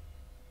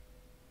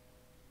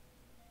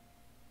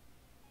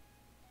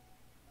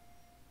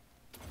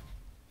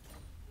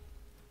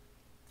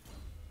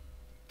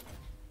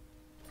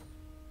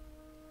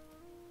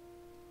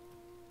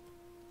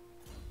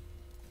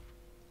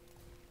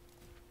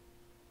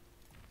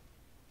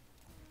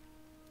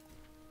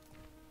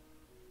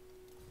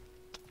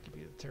 Give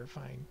you the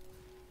terrifying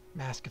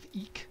Mask of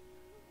Eek.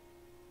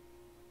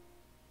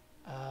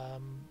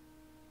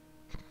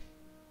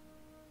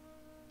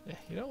 Yeah,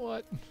 you know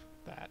what?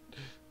 That.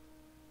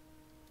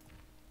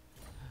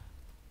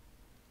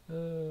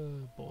 Oh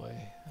boy.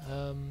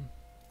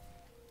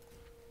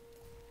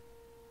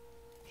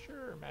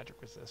 Sure, magic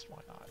resist, why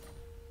not?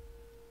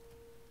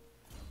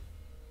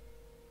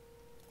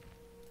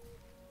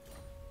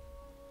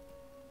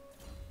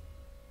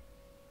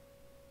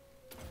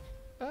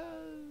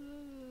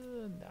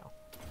 No.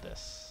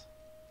 This.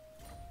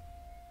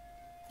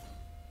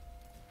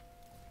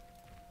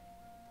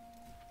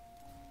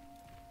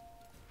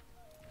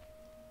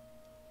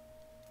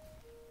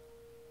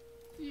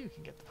 You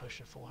can get the push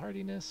of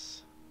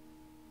foolhardiness.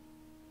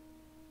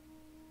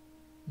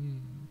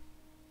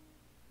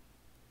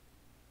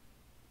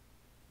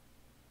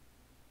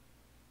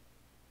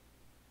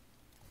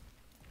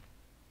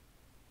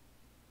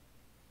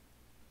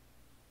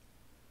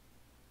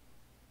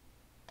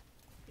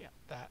 Yeah,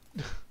 that.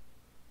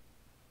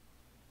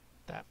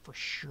 That for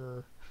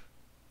sure.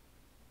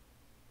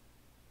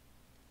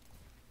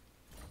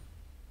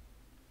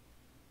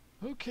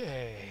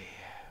 Okay.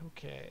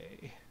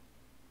 Okay.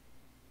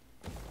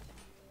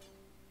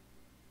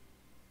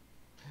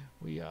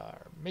 We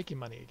are making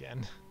money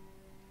again.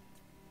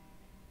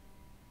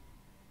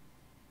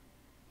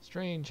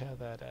 Strange how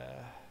that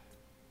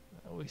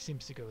always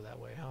seems to go that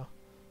way, huh?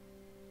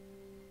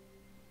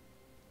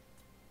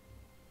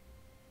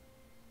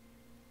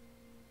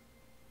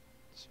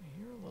 So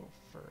here a little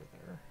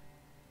further.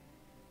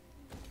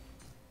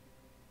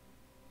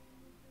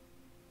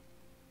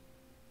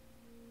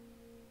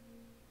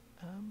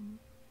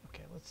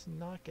 Okay, let's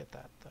not get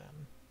that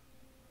then.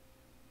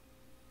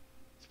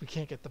 So we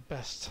can't get the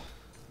best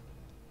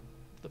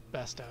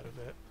out of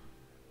it.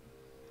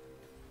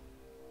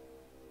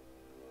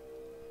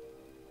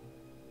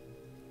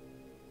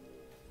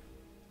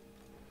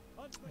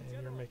 Huntsman And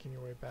you're General. making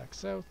your way back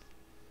south.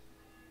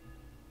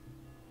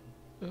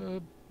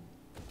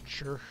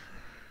 Sure.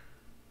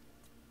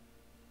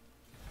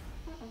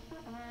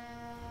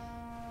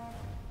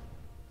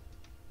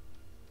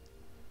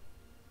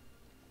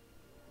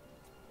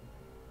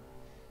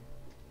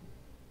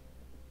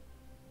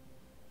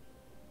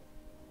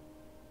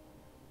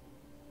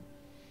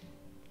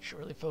 Should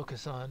really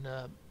focus on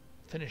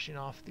finishing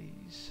off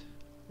these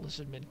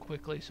lizardmen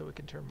quickly so we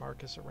can turn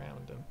Marcus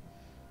around and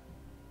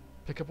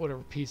pick up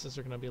whatever pieces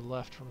are going to be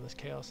left from this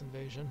chaos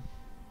invasion.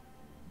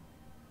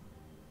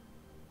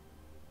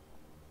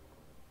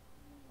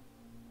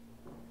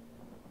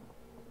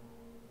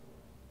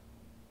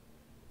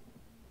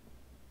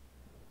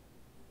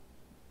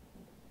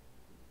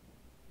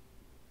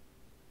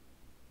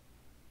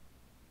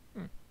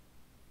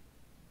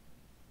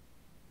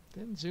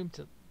 Didn't zoom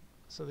to...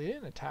 So they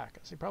didn't attack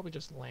us. They probably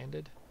just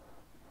landed.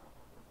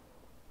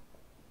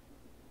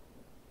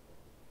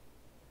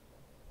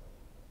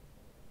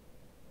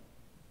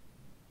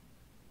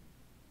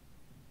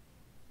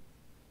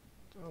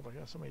 Oh my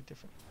god, so many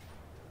different...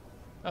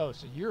 Oh,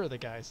 so you're the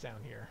guys down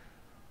here.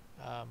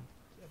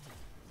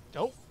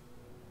 Oh,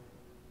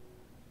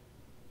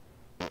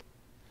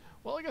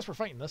 guess we're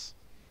fighting this.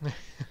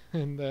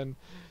 And then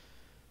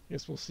I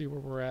guess we'll see where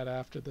we're at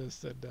after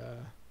this, and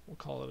we'll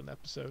call it an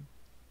episode.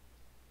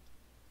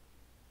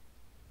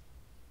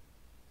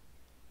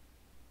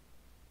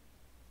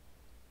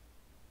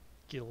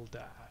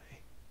 Gildai.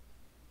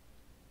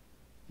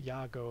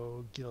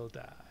 Iago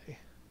Gildai.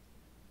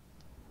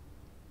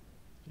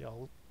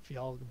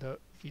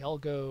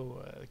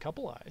 Fialgo, a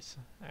couple eyes,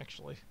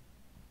 actually.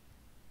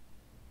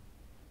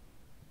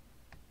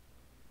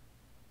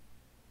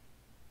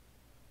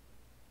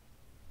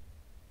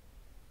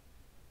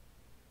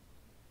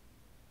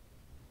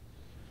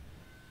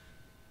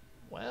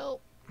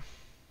 Well,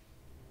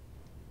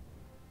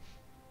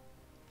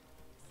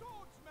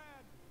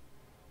 Swordsman!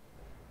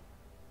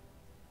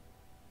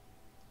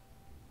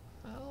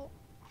 well,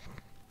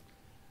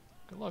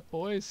 good luck,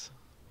 boys.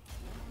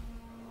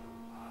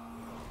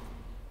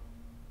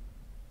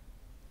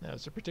 Now,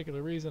 is there a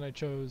particular reason I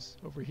chose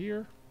over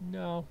here?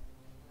 No.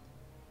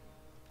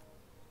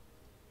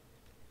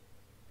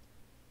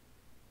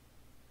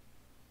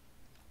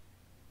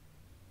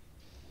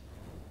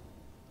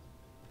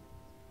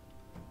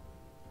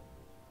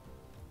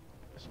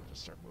 So we'll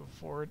just start moving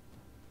forward.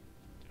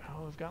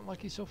 Oh, I've gotten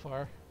lucky so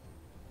far.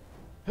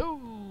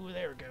 Ooh,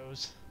 there it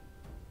goes.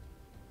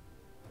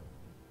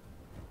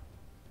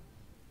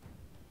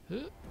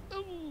 Ooh.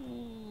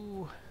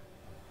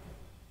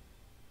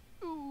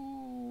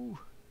 Ooh.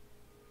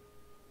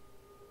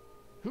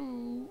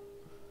 Ooh.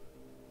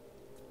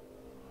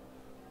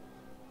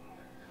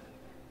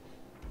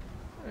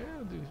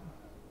 Yeah, dude.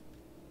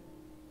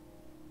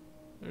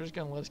 They're just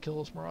gonna let us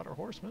kill this Marauder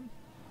Horseman.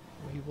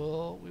 We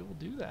will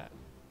do that.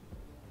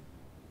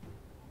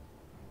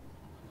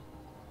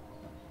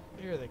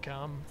 Here they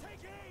come.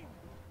 Take aim!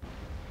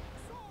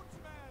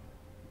 Swordsman!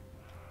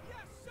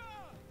 Yes, sir!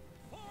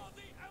 For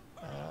the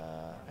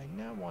Emperor! I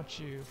now want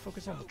you to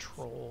focus on the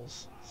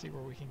trolls. See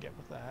where we can get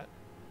with that.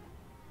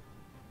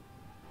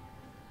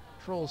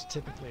 Trolls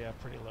typically have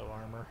pretty low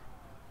armor.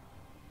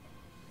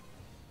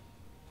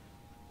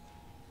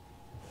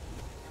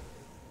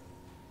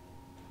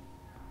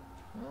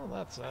 Well,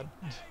 that's sad.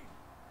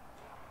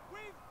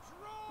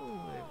 Withdraw! Ooh,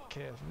 they have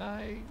Chaos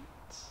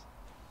Knights.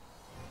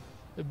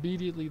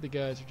 Immediately the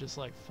guys are just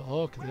like,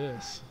 fuck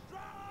this.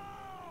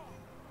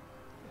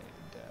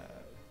 And,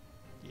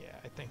 yeah,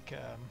 I think,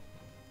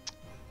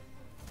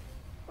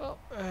 well,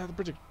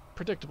 the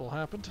predictable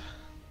happened.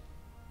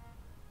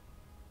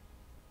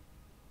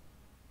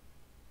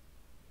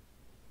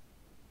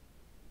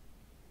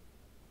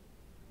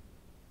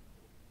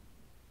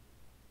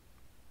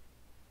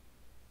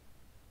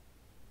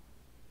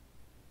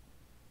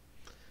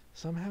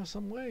 Somehow,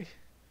 some way.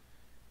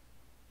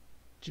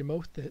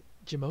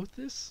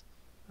 Jimothis?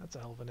 That's a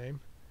hell of a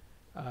name.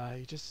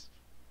 I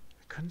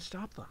couldn't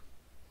stop them.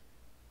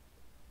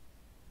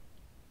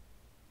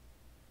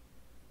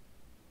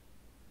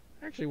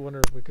 I actually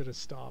wonder if we could have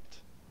stopped.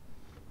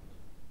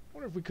 I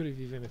wonder if we could have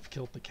even have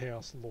killed the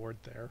Chaos Lord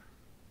there.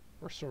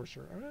 Or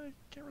Sorcerer. I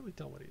can't really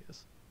tell what he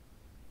is.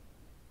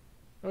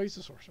 Oh, he's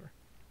a Sorcerer.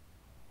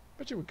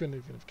 Bet you we couldn't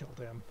even have killed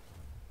him.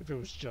 If it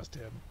was just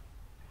him.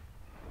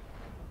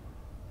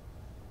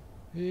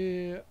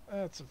 Yeah,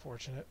 that's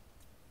unfortunate.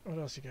 What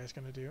else you guys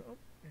gonna do? Oh,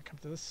 here come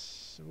to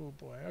this. Oh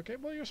boy. Okay,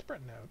 well you're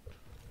spreading out.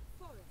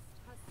 Forest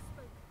has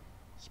spoken.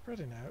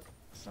 Spreading out.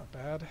 It's not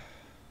bad.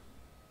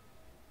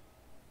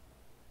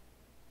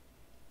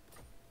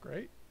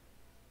 Great.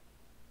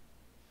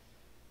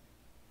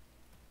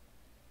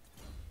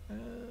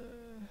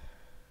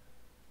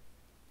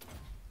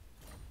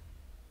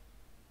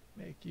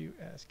 Make you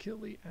as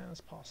killy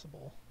as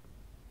possible.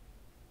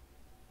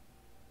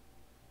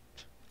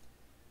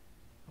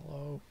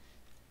 Hello.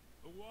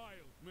 The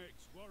wild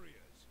makes warriors.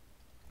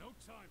 No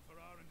time for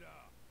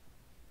R&R.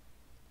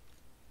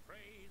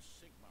 Praise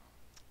Sigmar.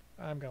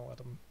 I'm gonna let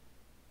them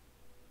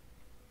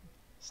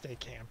stay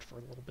camped for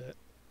a little bit.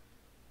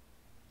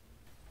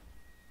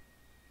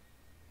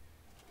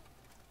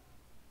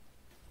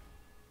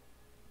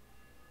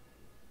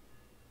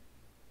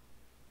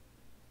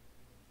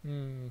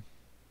 I'm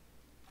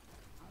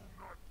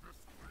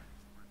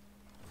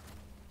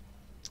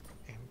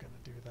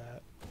gonna do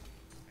that,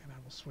 and I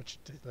will switch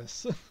to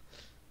this. The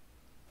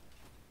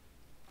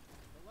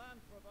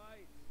land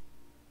provides.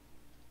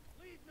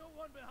 Leave no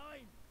one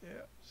behind.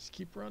 Yeah, just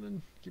keep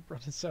running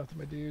south,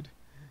 my dude.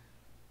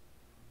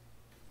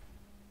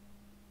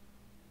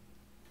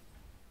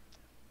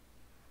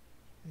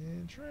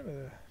 And trying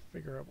to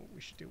figure out what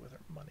we should do with our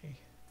money.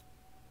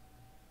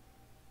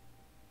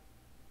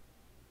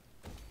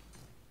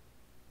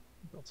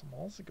 Build some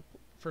walls, a good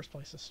first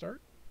place to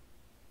start.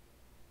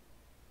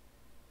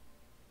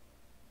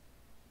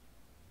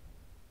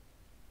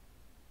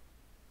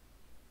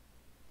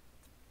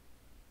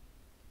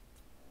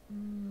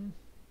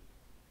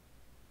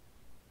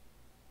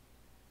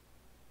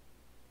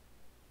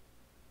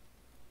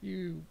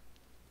 You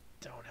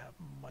don't have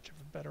much of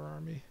a better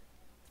army.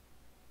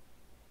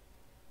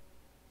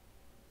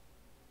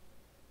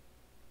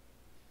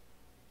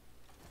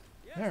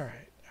 Yes.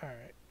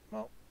 Alright.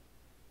 Well,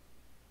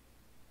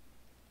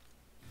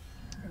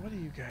 what do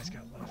you you guys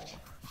got left?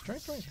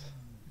 Strength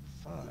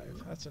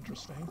 5. That's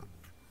interesting.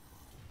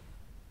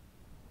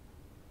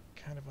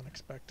 Kind of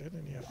unexpected.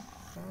 And you have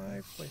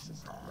 5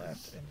 places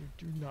left, and you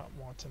do not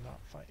want to not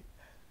fight.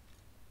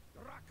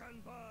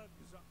 Drakenberg's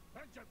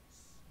vengeance!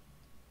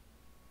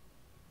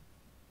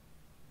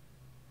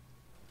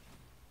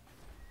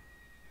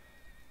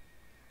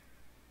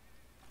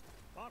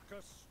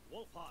 Marcus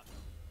Wolfhard.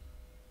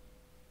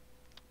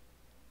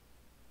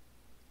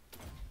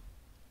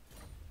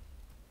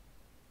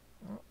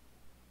 Well,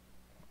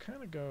 we'll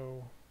kind of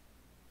go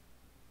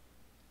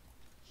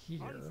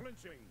here.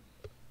 Unflinching.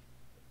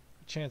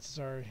 Chances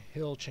are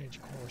he'll change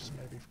course and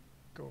maybe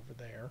go over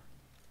there.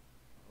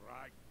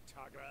 Right,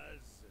 tuggers.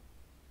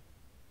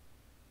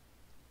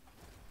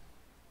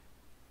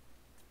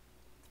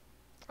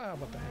 Ah,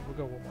 what the heck, we'll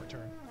go one more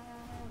turn.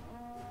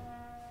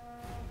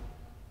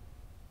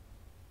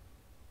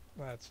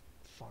 That's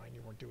fine,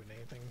 you weren't doing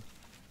anything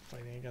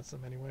fighting against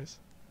them anyways.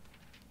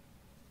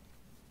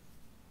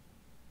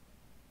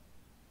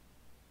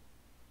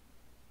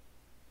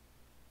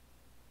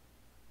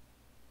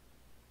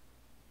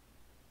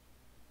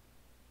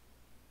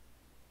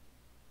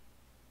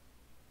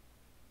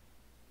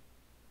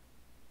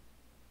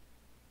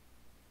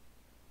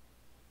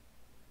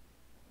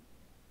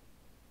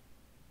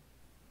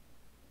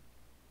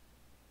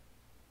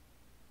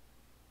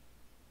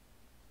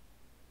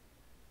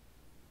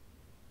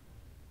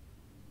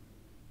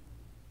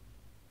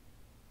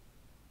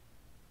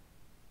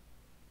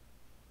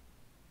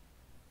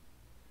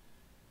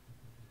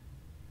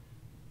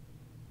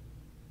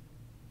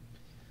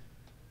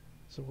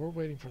 So we're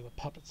waiting for the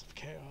puppets of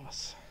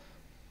chaos.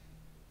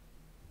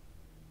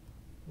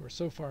 We're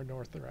so far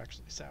north, they're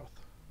actually south.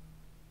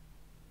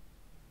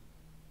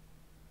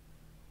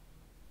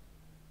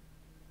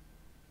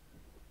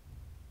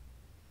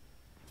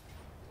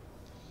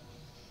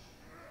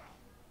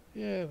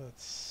 Yeah,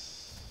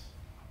 that's...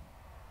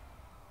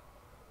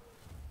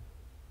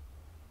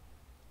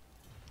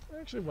 I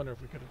actually wonder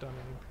if we could have done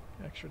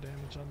any extra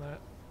damage on that.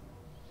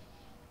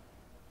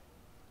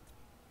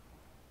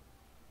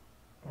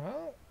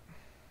 Well...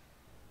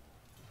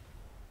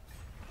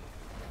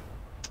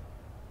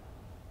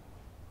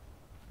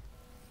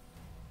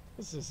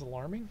 This is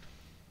alarming.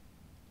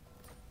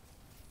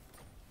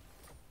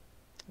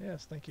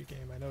 Yes, thank you,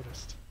 game. I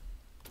noticed.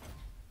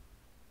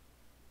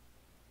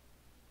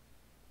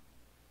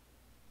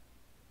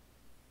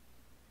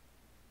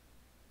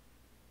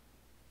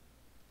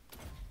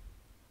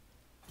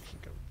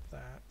 Should go with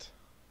that.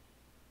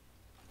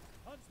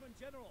 Huntsman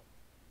General.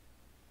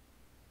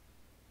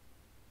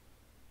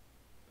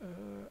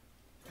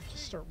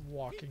 Just start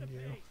walking you,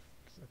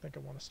 because I think I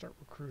want to start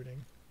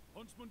recruiting.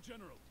 Huntsman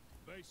General,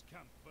 base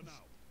camp for now.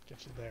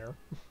 Get you there.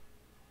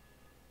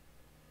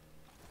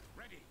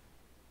 Ready.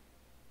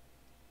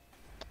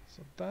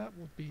 So that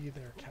will be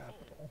their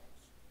capital.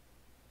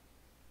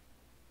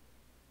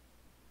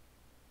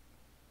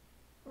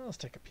 Well, let's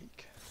take a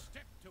peek.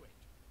 Step to it.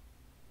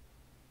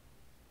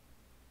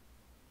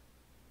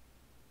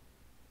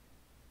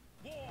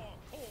 War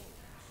calls.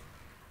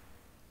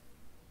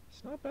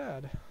 It's not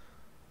bad.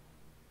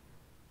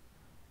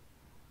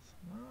 It's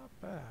not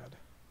bad.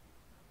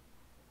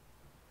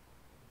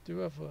 Do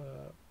have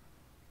a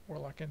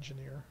Warlock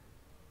Engineer.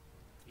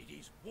 It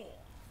is war.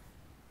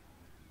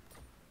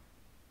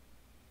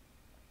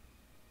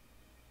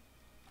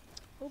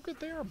 Oh good,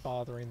 they are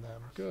bothering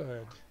them.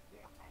 Good.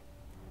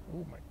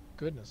 Oh my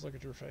goodness, look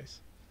at your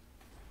face.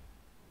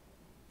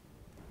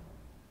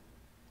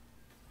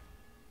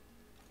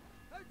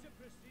 How to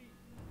proceed?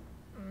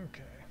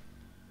 Okay.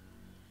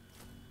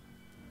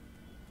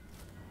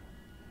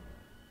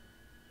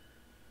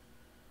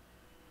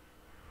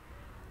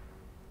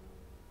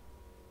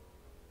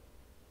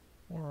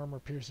 More armor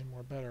piercing,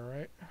 more better,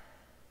 right?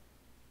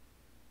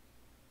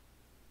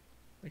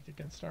 Weak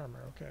against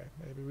armor, okay.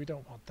 Maybe we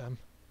don't want them.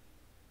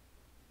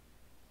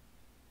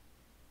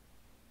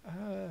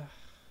 I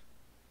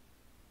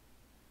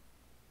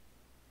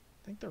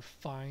think they're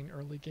fine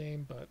early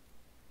game, but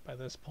by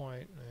this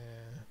point,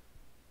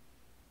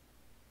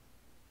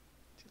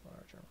 too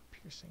large armor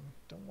piercing.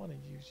 Don't want to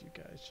use you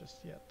guys just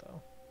yet,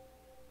 though.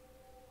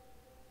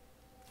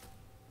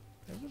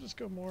 Maybe we'll just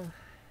go more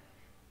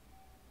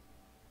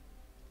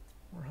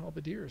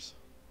halberdiers.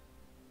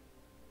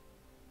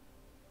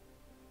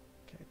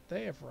 Okay,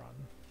 they have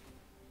run.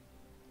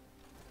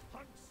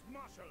 Hunts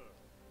Marshal.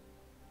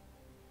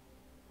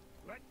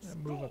 Let's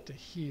And move go. up to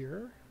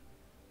here.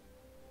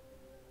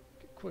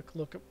 Get a quick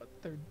look at what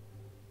they're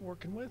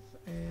working with,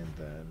 and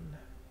then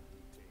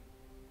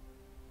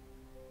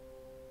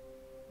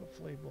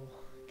hopefully we'll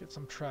get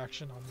some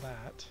traction on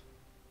that.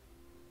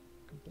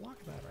 Can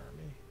block that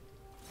army.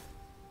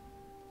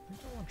 I think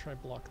I want to try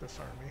block this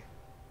army.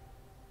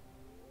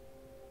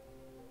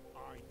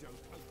 I don't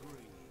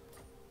agree.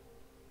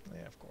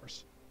 Yeah, of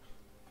course.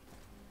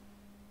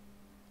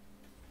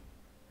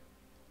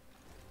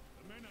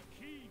 The men are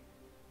keen.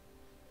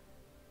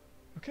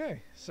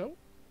 Okay, so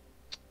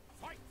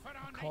Fight for our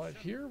I'll call it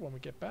nation. here when we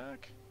get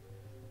back.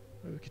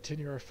 We'll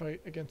continue our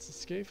fight against the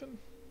Skaven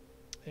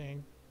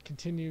and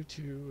continue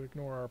to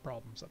ignore our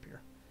problems up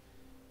here.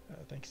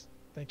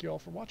 Thank you all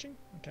for watching.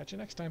 I'll catch you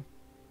next time.